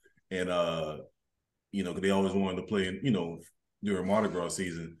band, and they always wanted to play, during Mardi Gras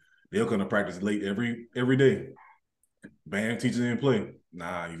season. They'll come to practice late every day. Band teacher didn't play.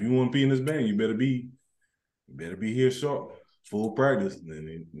 Nah, if you want to be in this band, you better be here sharp, full practice. And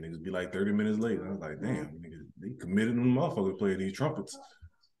then niggas be like 30 minutes late. I was like, damn, niggas, they committed them motherfuckers playing these trumpets.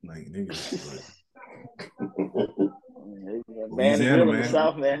 Like niggas. Band is real in the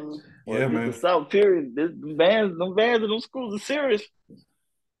South, man. Yeah, man. The South period. Them bands in them schools are serious.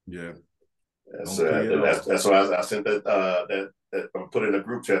 Yeah. That's why I sent that I put in a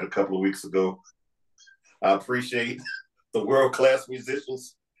group chat a couple of weeks ago. I appreciate the world-class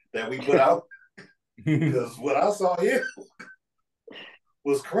musicians that we put out because what I saw here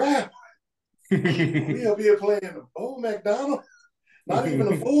was crap. We up here playing Old MacDonald, not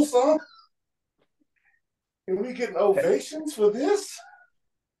even a full song, and we getting ovations for this.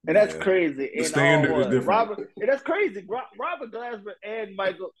 And that's crazy. The standard is different. That's crazy. Robert Glasper and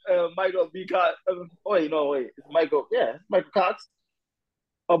Michael B. Cox. It's Michael. Yeah, Michael Cox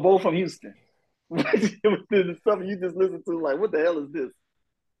are both from Houston. Something you just listen to, like, what the hell is this?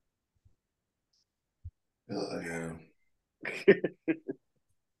 Yeah.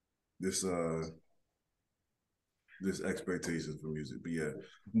 This expectations for music, but yeah.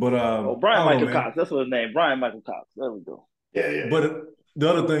 But Brian Michael Cox. That's what his name. Brian Michael Cox. There we go. Yeah. But the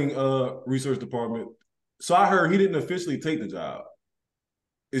other thing, research department. So I heard he didn't officially take the job.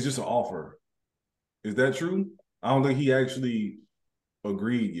 It's just an offer. Is that true? I don't think he actually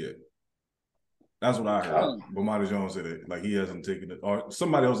agreed yet. That's what I heard. Bomani Jones said it. Like he hasn't taken it, or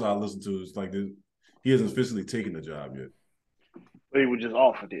somebody else I listened to is like this. He hasn't officially taken the job yet. But he was just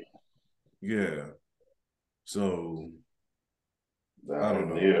offered it. Yeah. So I don't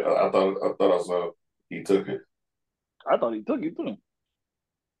know. Yeah, I thought I saw he took it. I thought he took it too.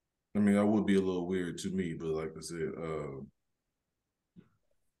 I mean, that would be a little weird to me, but like I said,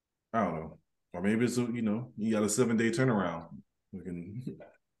 I don't know. Or maybe it's you got a 7-day turnaround. We can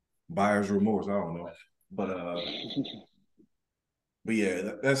buyer's remorse. I don't know. But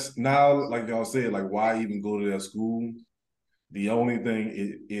yeah, that's now, like y'all said, like why even go to that school? The only thing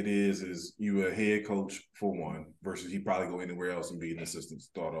it is you a head coach for one, versus he probably go anywhere else and be an assistant to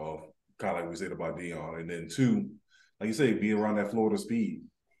start off, kind of like we said about Dion. And then two, like you say, be around that Florida speed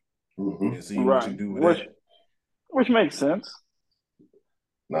and see what you do with that. Which makes sense.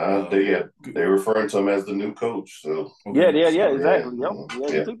 Nah, they referring to him as the new coach. So yeah, exactly. Yep.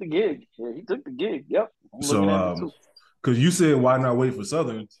 Yeah, he took the gig. Yeah, he took the gig. Yep. So because you said why not wait for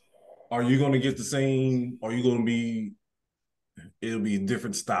Southern? Are you going to get the same? Are you going to be? It'll be a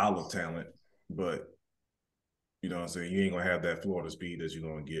different style of talent, but you know what I'm saying? You ain't gonna have that Florida speed that you're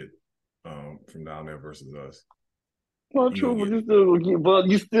gonna get from down there versus us. Well, true, but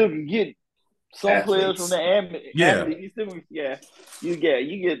you still can get some athletes. Players from the athletes. You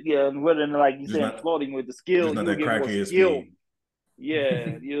get whether like you said, floating with the skill, you get more skill. Speed.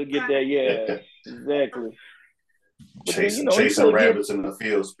 Yeah, you'll get that. Yeah, exactly. Chasing rabbits in the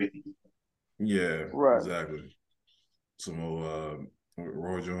field speed. Yeah, right. Exactly. Some old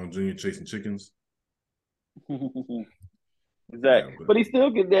Roy Jones Jr. chasing chickens. Exactly. Yeah, but he still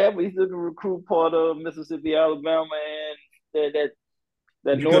can that, but he still can recruit part of Mississippi, Alabama, and that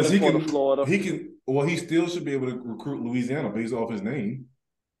because northern part of Florida. He still should be able to recruit Louisiana based off his name,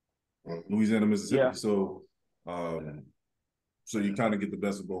 Louisiana, Mississippi. Yeah. So you kind of get the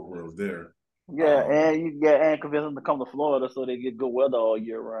best of both worlds there. Yeah, and you and convince them to come to Florida so they get good weather all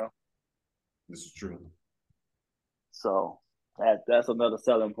year round. This is true. So that's another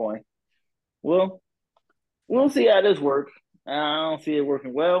selling point. Well, we'll see how this works. I don't see it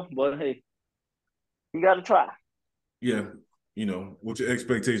working well, but hey, you got to try. Yeah, what your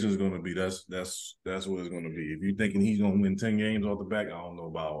expectation is going to be. That's what it's going to be. If you're thinking he's going to win 10 games off the back, I don't know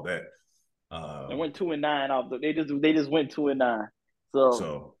about all that. They went 2-9 off they just went 2-9.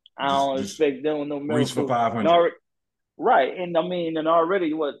 So I don't expect them no miracle. Reach for 500. Right, and I mean, and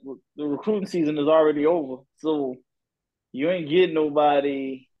already the recruiting season is already over, so you ain't getting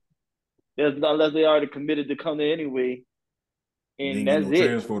nobody unless they already committed to come there anyway. And that's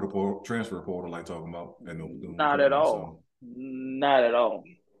it. Transfer portal, like talking about. Not at all. Not at all.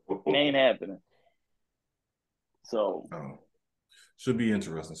 It ain't happening. So should be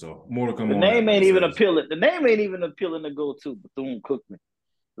interesting. So more to come. The name ain't even appealing. The name ain't even appealing to go to Bethune-Cookman.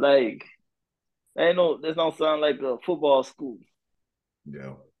 Like, this don't sound like a football school.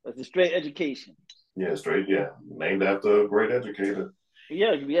 Yeah. It's a straight education. Yeah, straight. Yeah, named after a great educator.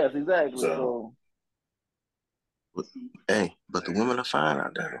 Yeah. Yes. Exactly. So. Hey, but the women are fine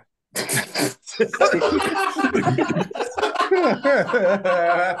out there. He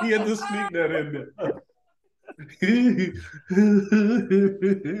had to sneak that in there.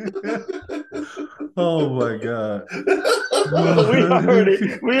 Oh my God.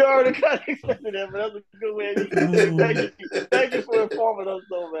 we already kind of accepted that, but that's a good way. Thank you for informing us,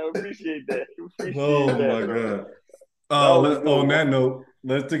 though, man. Appreciate that. My God. On that note,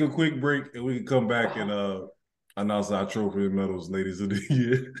 let's take a quick break and we can come back and announce our trophy and medals, ladies of the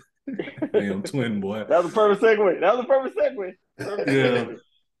year. Damn twin boy. That was a perfect segue. Yeah.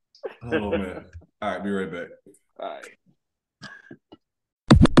 Oh man. All right, be right back. All right.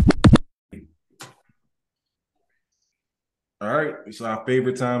 All right, it's our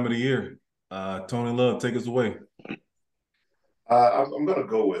favorite time of the year. Tony Love, take us away. I'm gonna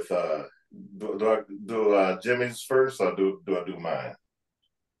go with do I do Jimmy's first or do I do mine?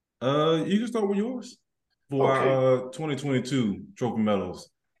 You can start with yours for our 2022 trophy medals,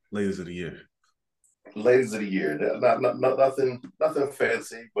 ladies of the year. Ladies of the year, nothing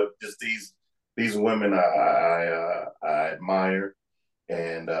fancy, but just these women I admire,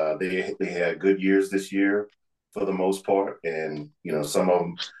 and they had good years this year for the most part, and some of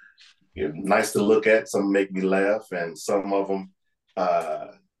them nice to look at, some make me laugh, and some of them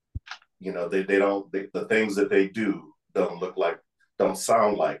the things that they do don't look and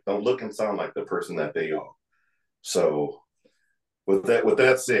sound like the person that they are. So with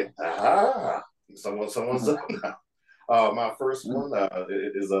that said, someone's up now. My first one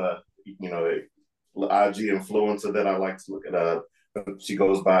is a IG influencer that I like to look at. She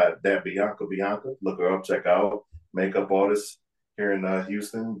goes by that Bianca. Look her up, check out. Makeup artist here in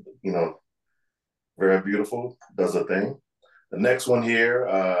Houston. Very beautiful. Does a thing. The next one here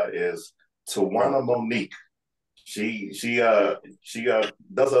is Tawana Monique. She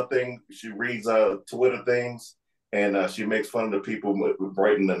does a thing. She reads Twitter things, and she makes fun of the people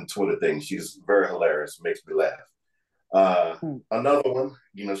writing them Twitter things. She's very hilarious. Makes me laugh. Another one,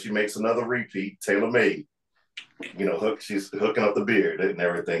 she makes another repeat, Taylor Made. She's hooking up the beard and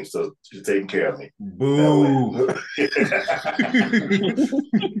everything, so she's taking care of me. Boo.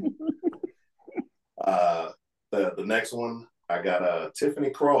 The next one, I got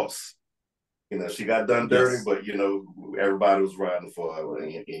Tiffany Cross. She got done dirty, but everybody was riding for her,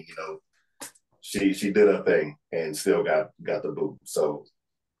 and she did her thing and still got the boot. So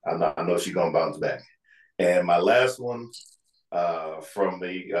I know she's gonna bounce back. And my last one from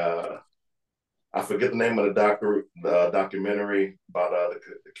the I forget the name of the documentary about the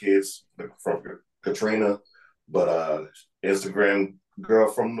kids from Katrina, but Instagram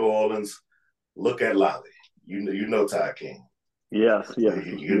girl from New Orleans. Look at Lolly. You know Ty King. Yes.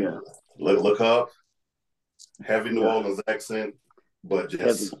 Look up. Heavy New Orleans accent, but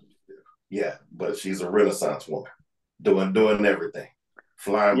just but she's a Renaissance woman, doing everything,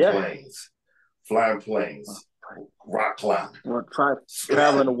 flying planes, rock climbing,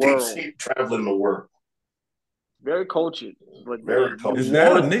 traveling the world, traveling the world. Very cultured, but very cultured. Is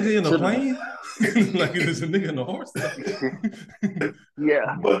that a nigga in the plane? Like there's a nigga in the horse?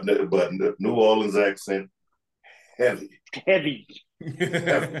 Yeah, but New Orleans accent, heavy.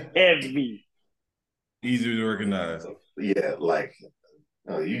 Easy to recognize. Yeah, like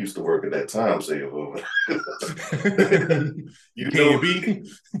Oh, you used to work at that time saver. You know,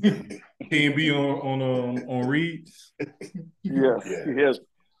 K&B on Reed. Yes.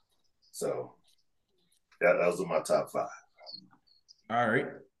 So those are my top 5. All right.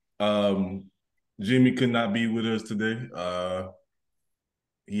 Jimmy could not be with us today.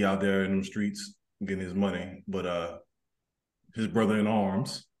 He out there in the streets getting his money, but his brother in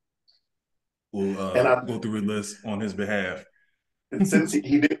arms will go through a list on his behalf. Since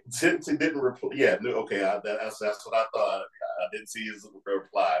he didn't reply, okay, that's what I thought. I didn't see his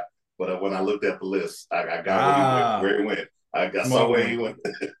reply, but when I looked at the list, I got where he went. I saw where he went.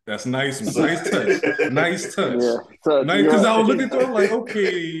 That's nice. Nice touch. Nice touch. Yeah. So, nice, because I was looking through. I'm like,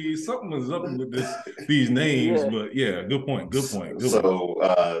 okay, something was up with these names, but yeah, good point. So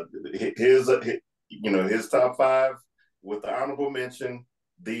his top 5 with the honorable mention.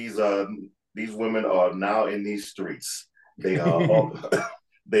 These women are now in these streets. They are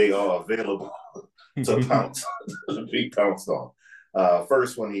available to be pounced on.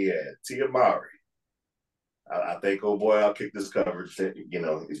 First one he had Tia Mowry. I think I'll kick this coverage. It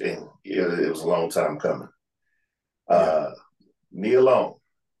was a long time coming. Nia Long.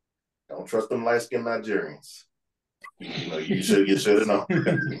 Don't trust them light skinned Nigerians. You should have known.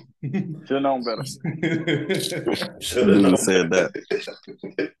 Should have known better. Should have known. Said that.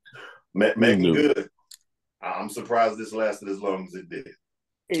 Megan Good. I'm surprised this lasted as long as it did.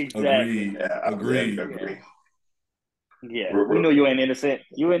 Exactly. Agreed. Yeah, we know you ain't innocent.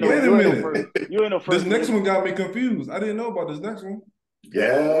 You ain't no. Wait a minute. You ain't no first. This next one got me confused. I didn't know about this next one.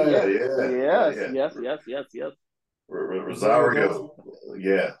 Yes. Rosario.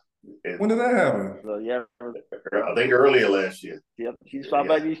 Yeah. When did that happen? I think earlier last year. Yep, she stopped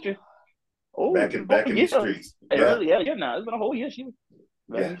by these streets. Oh, back in the streets. Now it's been a whole year. She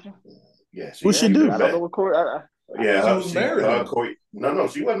what she do? I don't know what Corey. She was married. No,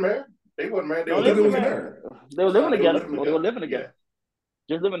 she wasn't married. They wasn't married. They was married. They were living together. They were living together.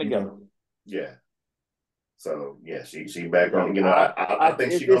 Just living together. Yeah. So she back on. I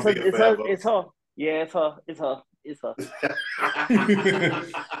think she's gonna be a fan. It's her. Yeah, it's her.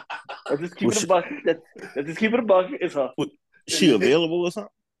 Let's just keep it a buck. Let's just keep it a buck. It's her. She available or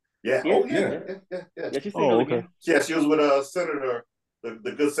something? Yeah. Yeah, she's single again. Yeah, she was with Senator,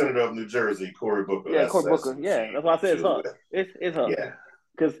 the good senator of New Jersey, Cory Booker. Yeah, Cory Booker. Yeah, that's why I said it's her. It's her. Yeah.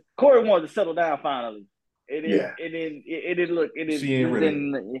 Because Cory wanted to settle down finally. It didn't look. She ain't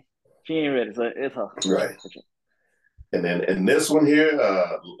ready. She ain't ready. So it's her. Right. And then in this one here,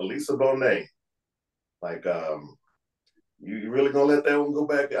 Lisa Bonet. Like, you really gonna let that one go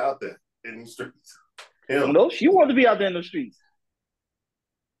back out there in the streets? No, she wanted to be out there in the streets.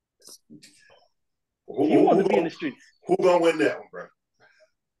 She wanted to be in the streets. Who gonna win that one, bro?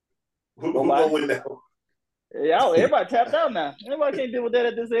 Who gonna win that one? Yeah, everybody tapped out now. Everybody can't deal with that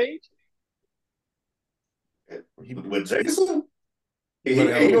at this age. With Jason? He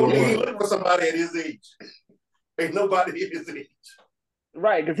looking for somebody at his age. Ain't nobody at his age.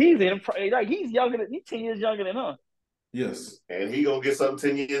 Right, because he's younger than he's 10 years younger than her. Yes. And he gonna get something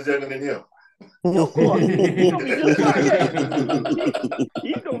 10 years younger than him. Of course. He's gonna be just fine.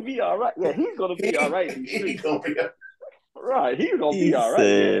 He's gonna be all right. Yeah, he's gonna be all right. He's gonna be right. He's gonna be all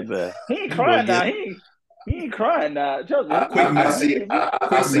right. He ain't crying now. He ain't crying now.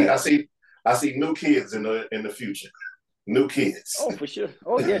 I see new kids in the future. New kids. Oh, for sure.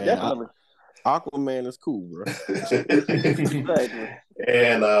 Oh yeah, definitely. Aquaman is cool, bro. Exactly.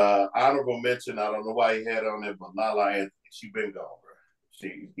 And honorable mention, I don't know why he had on there, but Lala Anthony, she been gone, bro.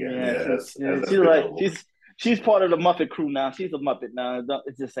 She's part of the Muppet crew now. She's a Muppet now.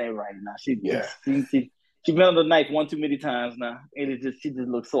 It just ain't right now. She's been on the knife one too many times now. And she just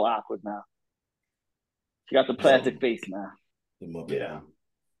looks so awkward now. She got the plastic face now. Yeah.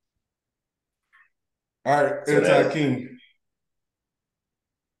 All right, Anti-King.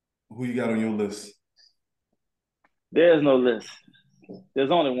 Who you got on your list? There's no list.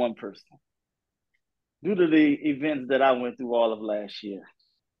 There's only one person. Due to the events that I went through all of last year,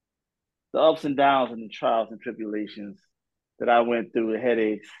 the ups and downs and the trials and tribulations that I went through, the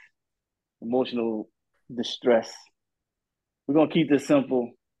headaches, emotional distress. We're going to keep this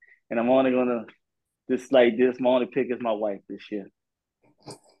simple, and I'm only going to, just like this, my only pick is my wife this year.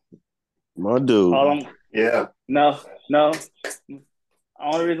 My dude. No. The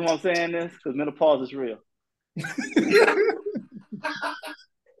only reason why I'm saying this because menopause is real.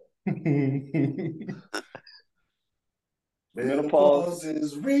 Menopause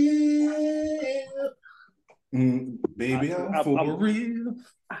is real. Baby, I'm for real.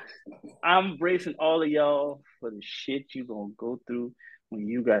 I'm bracing all of y'all for the shit you gonna go through when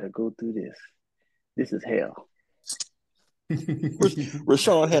you gotta go through this. This is hell.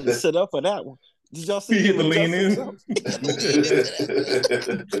 Rashawn had to sit up for that one. Did y'all see He hit him the lean in.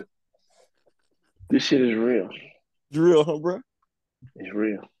 This shit is real. It's real, huh, bro? It's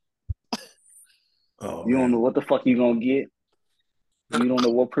real. Oh, You man. don't know what the fuck you gonna get. You don't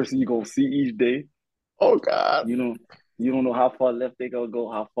know what person you gonna see each day. Oh God. You don't know how far left they gonna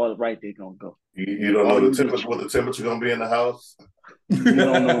go, how far right they gonna go. You don't know what the temperature gonna be in the house. You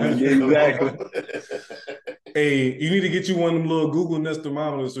don't know exactly. Hey, you need to get you one of them little Google Nest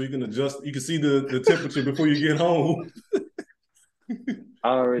thermometers so you can adjust. You can see the temperature before you get home.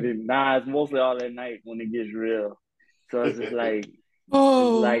 It's mostly all at night when it gets real. So it's just like,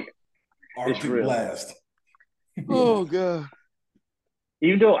 Arctic real. blast. Oh God.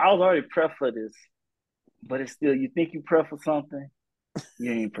 Even though I was already prepped for this, but it's still, you think you prep for something,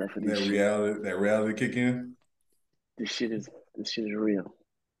 you ain't prepped for this shit. That reality kick in. This shit is real.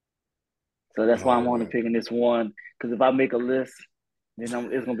 So that's why I'm only picking this one. Because if I make a list,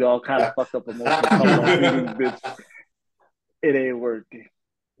 then it's gonna be all kind of fucked up emotions coming on through this bitch. It ain't working.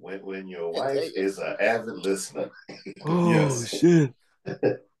 When your wife is an avid listener. Oh shit.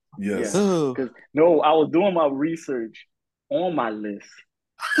 Yes. Because no, I was doing my research on my list,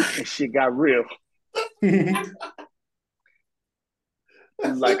 and shit got real.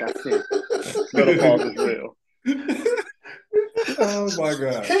 Like I said, menopause is real. Oh my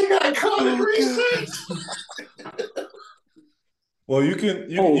God. He got college research. Well, you can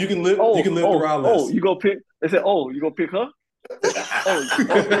live through our list. Oh, you go pick. They said, you gonna pick her?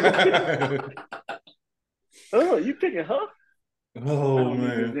 You picking her? Oh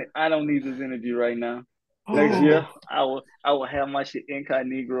man, I don't need this energy right now. Next year, I will have my shit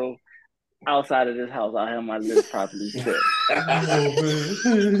incognito outside of this house. I'll have my list properly set. On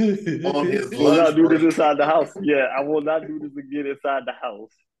his I will not do this break. inside the house. Yeah, I will not do this again inside the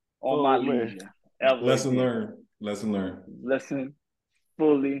house on my leisure. Lesson learned. Lesson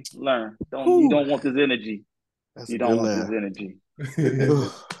fully learned. You don't want this energy. You don't want this energy.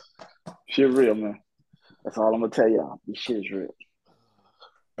 Shit real, man. That's all I'm gonna tell y'all. This shit is real.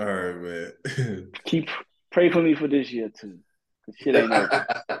 All right, man. Pray for me for this year too. Cause shit ain't over.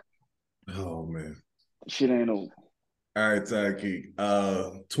 Oh man. Shit ain't over. All right, Tykeek.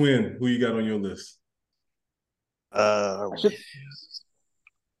 Twin, who you got on your list? Let's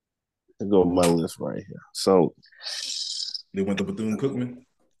go with my list right here. So they went to Bethune-Cookman.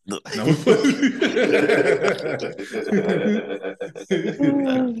 No.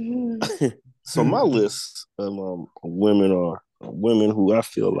 So my list of women are women who I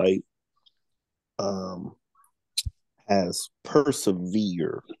feel like has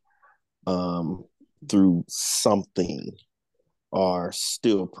persevered through something, are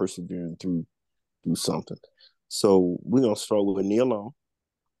still persevering through something. So we're gonna start with Nia Long.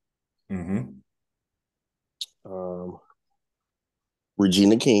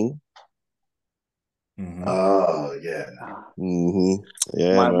 Regina King. Oh yeah.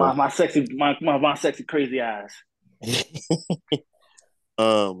 Yeah. My sexy crazy eyes.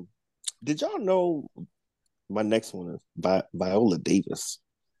 Did y'all know my next one is Viola Davis?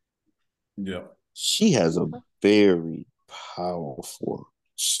 Yeah. She has a very powerful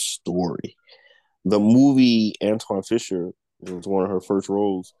story. The movie Antoine Fisher was one of her first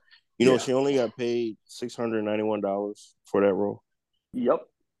roles. You know, she only got paid $691 for that role. Yep,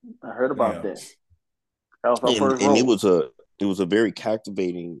 I heard about that. That was her first and role. it was a very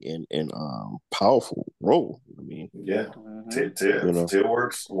captivating and powerful role. I mean,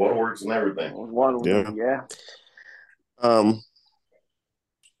 Waterworks and everything. Yeah.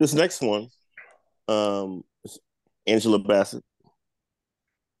 This next one, is Angela Bassett.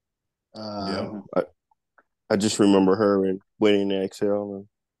 I just remember her in Waiting to Exhale. And,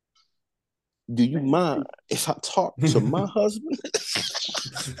 do you mind if I talk to my husband?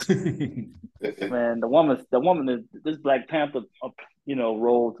 Man, the woman is this Black Panther,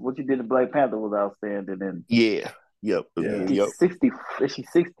 role. What you did in Black Panther was outstanding. And she's 60.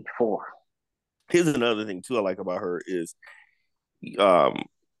 She's 64. Here's another thing too I like about her is,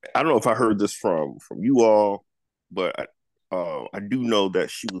 I don't know if I heard this from you all, but I do know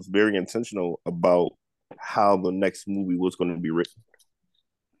that she was very intentional about how the next movie was going to be written,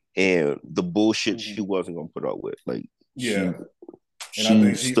 and the bullshit she wasn't going to put up with. Like, I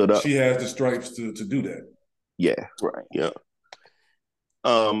think stood up. She has the stripes to do that. Yeah, right. Yeah.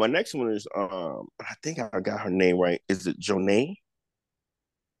 My next one is I think I got her name right. Is it Jonay?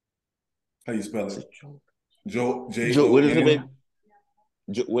 How you spell it? What is it, baby?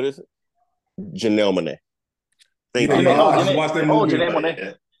 What is it? Janelle Monáe. Thank you. I just watched that movie. Janelle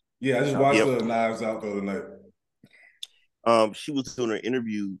Monáe. Yeah, I just watched Knives Out the other night. She was doing an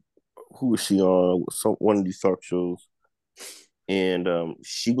interview. Who was she on? One of these talk shows. and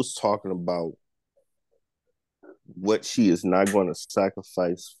she was talking about what she is not going to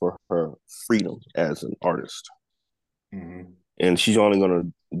sacrifice for her freedom as an artist. Mm-hmm. And she's only going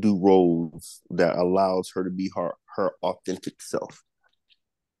to do roles that allows her to be her authentic self.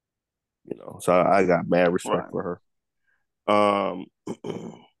 You know, so I got mad respect for her.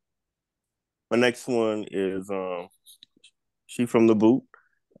 My next one is she from the boot,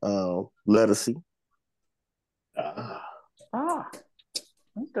 Lettucey. Okay.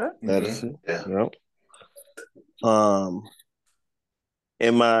 Lettucey. Yeah. Yep.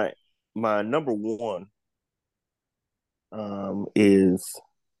 And my number one is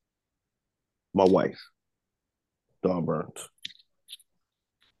my wife, Dawn Burns.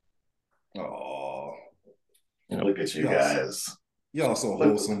 Oh, look at you guys! Y'all so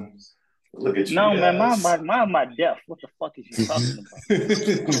wholesome. Look at you no, guys. man, mine my death. What the fuck is you talking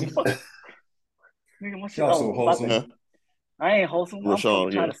about? Y'all so wholesome. I ain't wholesome. Rashawn,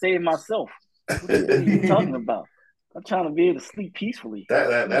 I'm trying to save myself. What are you talking about? I'm trying to be able to sleep peacefully.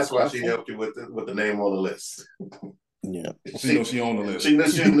 That's why she helped you with the name on the list. Yeah, she knows she on the list. She knew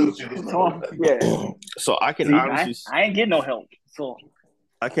she was on the list. Yeah. So I can honestly, I ain't getting no help. So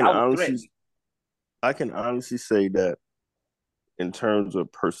I can honestly say that in terms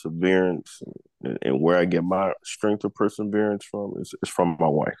of perseverance and where I get my strength of perseverance from is from my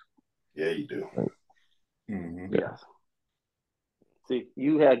wife. Yeah, you do. Mm-hmm. Yeah. See,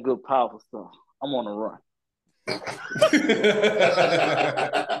 you had good, powerful stuff. I'm on the run.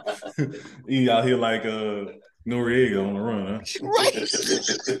 You out here like Noriega on the run, huh? Right.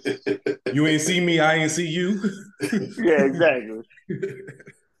 You ain't see me, I ain't see you. Yeah, exactly.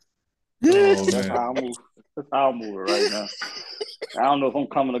 Oh, That's how I move. That's how I'm moving right now. I don't know if I'm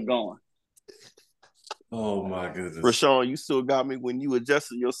coming or going. Oh my goodness. Rashawn, you still got me when you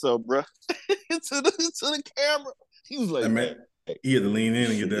adjusted yourself, bro. to the camera. He was like, man, he had to lean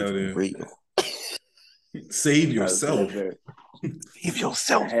in and get down there. Real. Save yourself. Save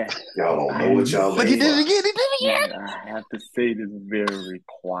yourself. Y'all don't know what y'all But he did it again. He did it again. I have to say this very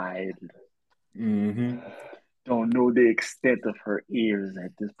quietly. Mm-hmm. Don't know the extent of her ears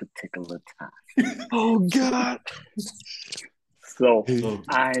at this particular time. Oh God. So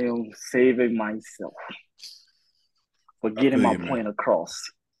I am saving myself for getting my point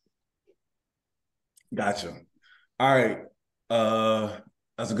across. Gotcha. All right.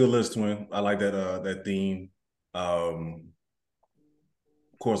 That's a good list, twin. I like that theme. Of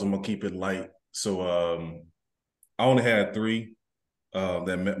course, I'm gonna keep it light. So I only had 3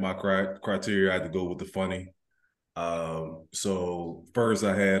 that met my criteria. I had to go with the funny. So first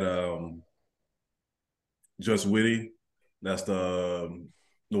I had Just Witty. That's the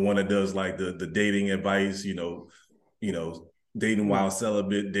one that does like the dating advice, you know, dating while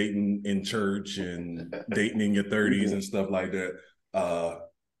celibate, dating in church, and dating in your 30s and stuff like that.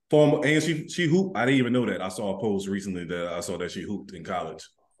 And she hooped. I didn't even know that. I saw a post recently that I saw that she hooped in college.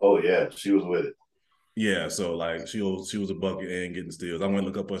 Oh yeah, she was with it. Yeah, so like she was a bucket and getting steals. I went to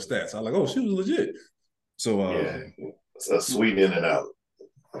look up her stats. I was like, oh, she was legit. So yeah, it's a sweet in and out.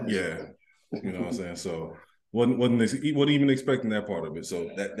 Yeah, you know what I'm saying. So wasn't even expecting that part of it. So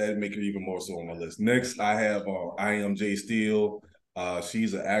that make her even more so on my list. Next, I have I Am Jay Steele.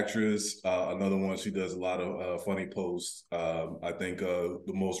 She's an actress. Another one, she does a lot of funny posts. I think the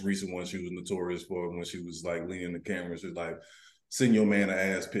most recent one she was notorious for when she was like leaning the camera. She was like, send your man an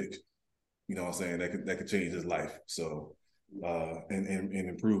ass pic. You know what I'm saying? That could change his life. So and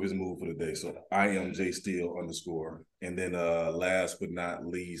improve his mood for the day. So I Am Jay Steele _. And then last but not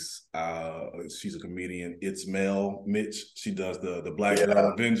least, she's a comedian. It's Mel Mitch. She does the Black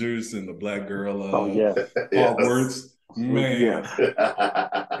Girl Avengers and the Black Girl Hogwarts. Man,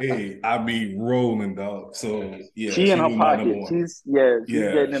 hey, I be rolling, dog. So yeah, she in her pocket. She's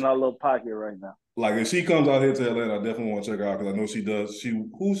getting in her little pocket right now. Like if she comes out here to Atlanta, I definitely want to check her out because I know she does.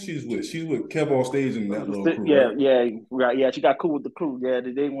 Who she's with? She's with Kev on stage and that little crew. Right? Yeah. She got cool with the crew. Yeah,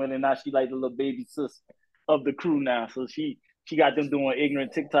 they went and now she like the little baby sis of the crew now. So she got them doing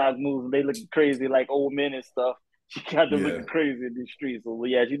ignorant TikTok moves and they looking crazy like old men and stuff. She got them looking crazy in the streets. So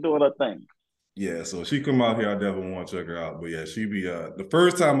yeah, she's doing her thing. Yeah, so she come out here, I definitely want to check her out. But yeah, she be the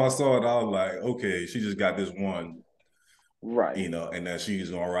first time I saw it, I was like, okay, she just got this one. Right. You know, and that she's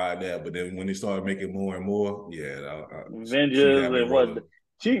gonna ride that. But then when they started making more and more, Avengers and what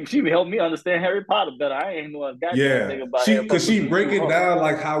she helped me understand Harry Potter better. I ain't know a goddamn thing about Harry Potter. Because she break it down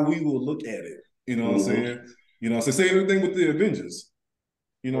like how we will look at it. You know what I'm saying? You know, so same thing with the Avengers.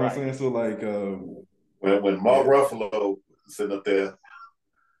 You know what I'm saying? So like when Mark Ruffalo sitting up there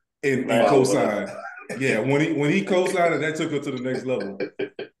and co-signed. Yeah, when he co-signed it, that took her to the next level.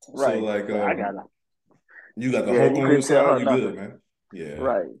 Right. So like I got her. You got the Hulk on your side, you good, man. Yeah.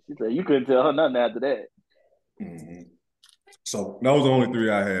 Right. She said you couldn't tell her nothing after that. Mm-hmm. So that was the only 3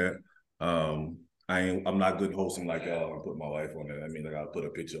 I had. I'm not good hosting like y'all and put my wife on there. That means I gotta put a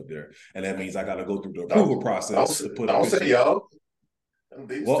picture up there. And that means I gotta go through the approval process to put a picture. Don't say y'all.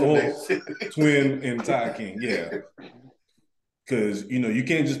 Twin and Ty King, yeah. Because you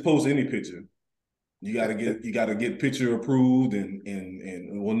can't just post any picture. You gotta get picture approved and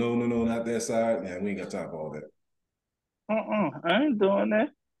well, no, not that side. Man, we ain't got time for all that. I ain't doing that.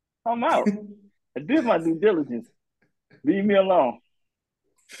 I'm out. I did my due diligence. Leave me alone.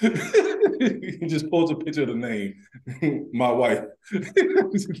 You just post a picture of the name. My wife.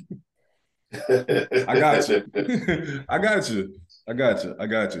 I got you.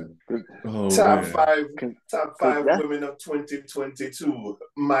 Oh, top man. five women of 2022.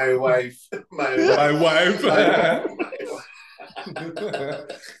 My wife. My wife.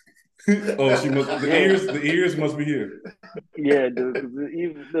 Oh, the ears must be here. Yeah, dude.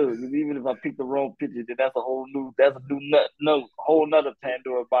 Because even if I pick the wrong picture, then that's a whole new Pandora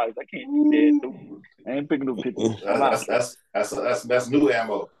box. I can't do that. Dude. I ain't picking no pictures. That's new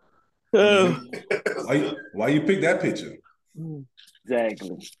ammo. Why you pick that picture?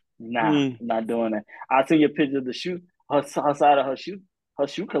 Exactly. Nah, not doing that. I'll see your picture of the shoe, her side of her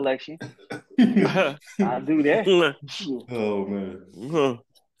shoe collection. I'll do that. Oh man.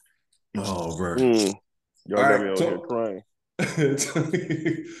 Oh, bro. Y'all got me over here crying.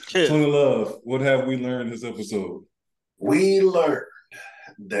 Tony Love, what have we learned this episode? We learned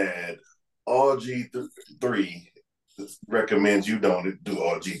that RG3 recommends you don't do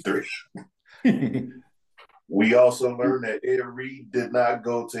RG3. We also learned that Ed Reed did not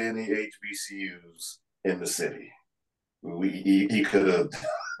go to any HBCUs in the city. He could have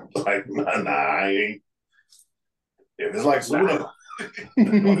I ain't. If it's like Suno. He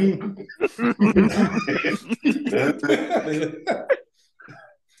would have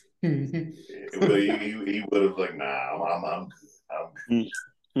I'm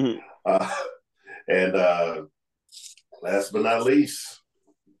good. And last but not least,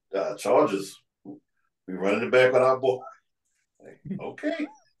 Chargers. We running it back with our boy. Okay.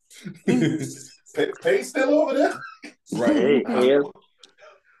 Pay still over there. Right.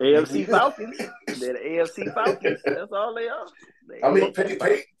 AFC Falcons. They're the AFC Falcons. That's all they are.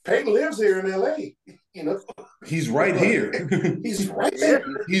 Peyton lives here in LA. He's right here. He's right there.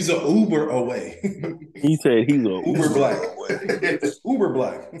 He's an Uber away. He said he's a Uber black. Uber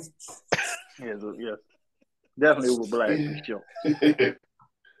black. Yes. Definitely Uber black for sure.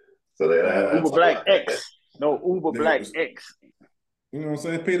 So Uber Black X. No, Uber Black X. You know what I'm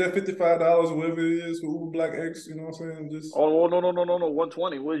saying? Pay that $55 or whatever it is for Uber Black X. You know what I'm saying? Just no,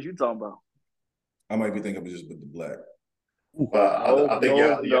 120. What is you talking about? I might be thinking of just with the black. I think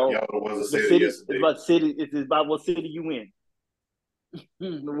y'all the ones that said it yesterday. It's about what city you in.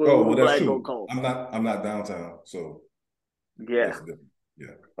 Well, that's true. I'm not downtown, so yeah.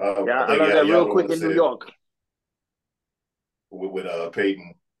 I learned that real quick in New York. With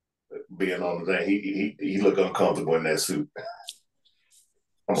Peyton being on the thing, he looked uncomfortable in that suit.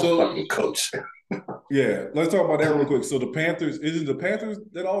 I'm a fucking coach. Yeah, let's talk about that real quick. So the Panthers, is it the Panthers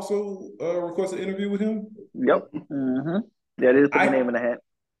that also requested an interview with him? Yep. Mm-hmm. That is the name in the hat.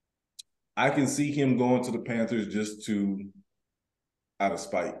 I can see him going to the Panthers just out of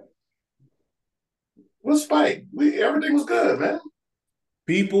spite. What spite? Everything was good, man.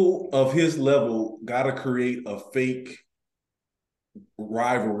 People of his level got to create a fake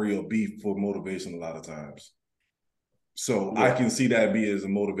rivalry or beef for motivation a lot of times. So I can see that be as a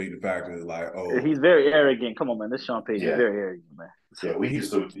motivating factor. Like, he's very arrogant. Come on, man. This Sean Payton is very arrogant, man. Yeah,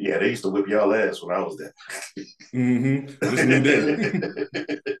 they used to whip y'all ass when I was there. Just new day.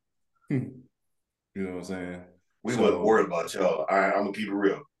 You know what I'm saying? We wasn't worried about y'all. All right, I'm gonna keep it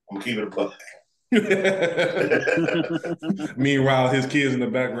real. I'm gonna keep it a buck. Meanwhile, his kids in the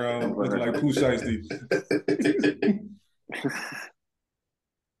background looking like Pooh Shiesty.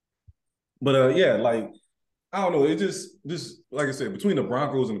 But I don't know. It just like I said, between the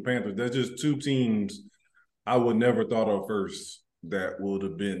Broncos and the Panthers, there's just two teams I would never thought of first that would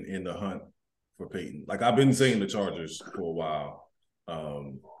have been in the hunt for Peyton. Like I've been saying the Chargers for a while.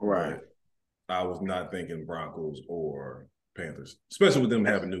 Right. I was not thinking Broncos or Panthers, especially with them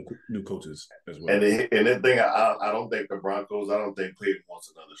having new coaches as well. And the thing, I don't think the Broncos. I don't think Peyton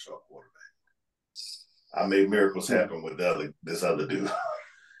wants another short quarterback. I made miracles happen with this other dude.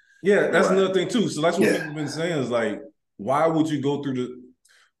 Yeah, that's another thing too. So that's what people have been saying is like, why would you go through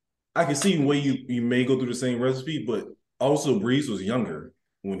I can see where you may go through the same recipe, but also Brees was younger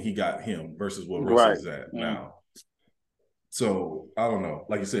when he got him versus what Russell's at now. So I don't know.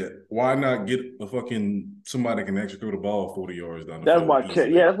 Like you said, why not get a fucking somebody that can actually throw the ball 40 yards down the That's field? why.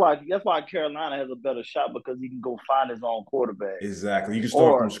 Easily. That's why Carolina has a better shot because he can go find his own quarterback. Exactly. You can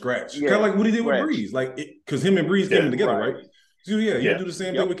start from scratch, kind of like what he did with Breeze. Like because him and Breeze came together, right? So you can do the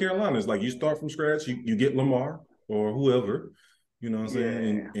same thing with Carolina. It's like you start from scratch. You get Lamar or whoever, you know what I'm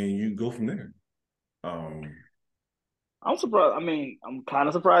saying, and you go from there. I'm surprised. I mean, I'm kind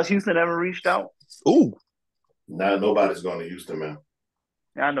of surprised Houston ever reached out. Ooh. Nah, nobody's going to Houston, man.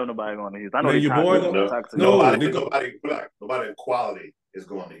 Yeah, I know nobody going to Houston. I know your boy. Nobody in quality is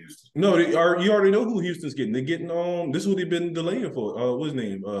going to Houston. No, you already know who Houston's getting. They're getting this is who they've been delaying for. What's his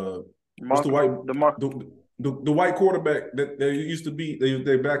name? What's the white quarterback that they used to be?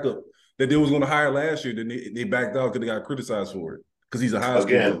 They back up that they was going to hire last year. Then they backed out because they got criticized for it because he's a high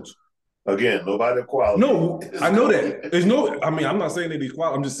school coach. Again, nobody quality. No, I know that. There's no. I mean, I'm not saying that he's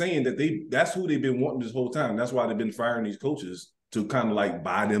quality. I'm just saying that that's who they've been wanting this whole time. That's why they've been firing these coaches to kind of like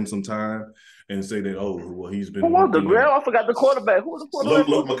buy them some time and say that he's been. Who was the Grail? I forgot the quarterback. Who was the quarterback?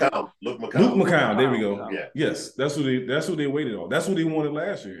 Luke McCown. Luke McCown. There we go. Yeah. Yes, that's who they waited on. That's who they wanted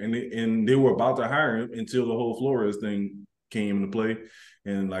last year, and they were about to hire him until the whole Flores thing came into play,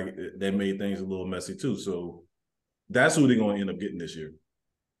 and like that made things a little messy too. So that's who they're going to end up getting this year.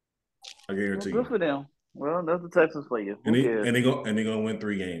 I guarantee you. Good for them. Well, that's the Texans for you. And they're gonna win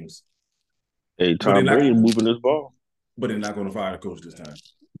 3 games. Hey, Tom Brady moving this ball. But they're not gonna fire the coach this time.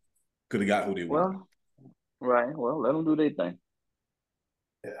 Could have got who they want. Right. Well, let them do their thing.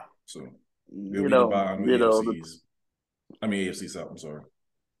 Yeah. So AFC South, I'm sorry.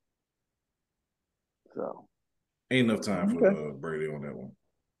 So ain't enough time for Brady on that one.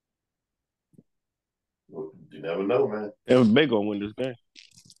 You never know, man. They gonna win this game.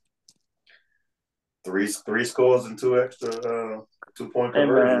 3 scores and 2 extra 2-point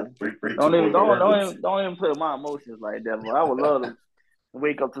conversions. Don't even play with my emotions like that. But I would love to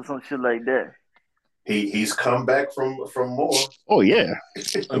wake up to some shit like that. He's come back from more. Oh yeah.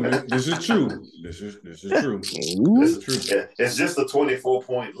 I mean, this is true. This is true. This is true. It's just a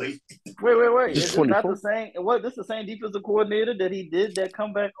 24-point lead. Wait. Is it not the same? What? This the same defensive coordinator that he did that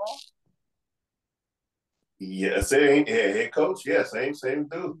comeback on? Yeah, same head coach. Yeah, same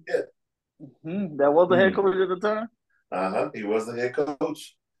dude. Yeah. Mm-hmm. That was the head coach at the time. He was the head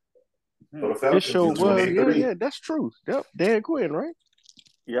coach for the Falcons. This show was, yeah, that's true. Yep, Dan Quinn, right?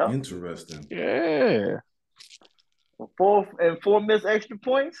 Yeah. Interesting. Yeah. 4 missed extra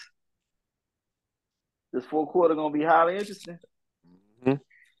points. This 4th quarter gonna be highly interesting. Mm-hmm.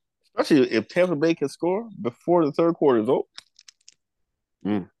 Especially if Tampa Bay can score before the 3rd quarter is over.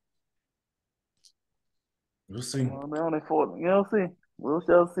 We'll see. Well, they're only 4. You'll see. We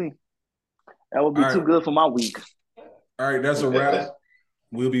shall see. That would be too good for my week. All right, that's a wrap.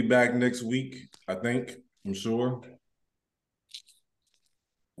 We'll be back next week, I think. I'm sure.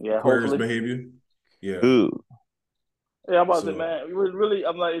 Yeah, Aquarius behavior. Yeah. Ooh. Yeah, I'm about to say, man,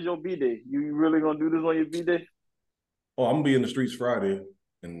 I'm like, it's your B-Day. You really going to do this on your B-Day? Oh, I'm going to be in the streets Friday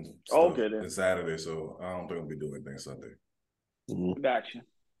and Saturday, so I don't think I'll be doing anything Sunday. Mm-hmm. Gotcha.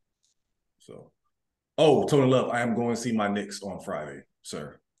 So, Tony Love, I am going to see my Knicks on Friday,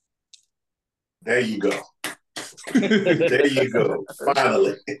 sir. There you go. There you go.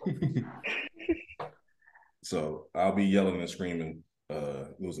 Finally. So I'll be yelling and screaming,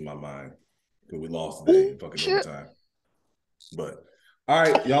 losing my mind because we lost today in fucking overtime. But all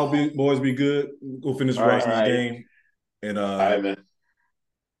right, y'all boys be good. Go finish watching this game. And all right, man.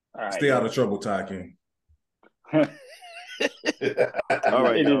 Stay out of trouble, Ty King. All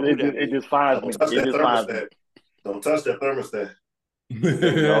right. It just finds me. Don't touch that thermostat.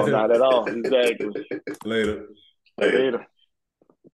 No, not at all. Exactly. Later. Later.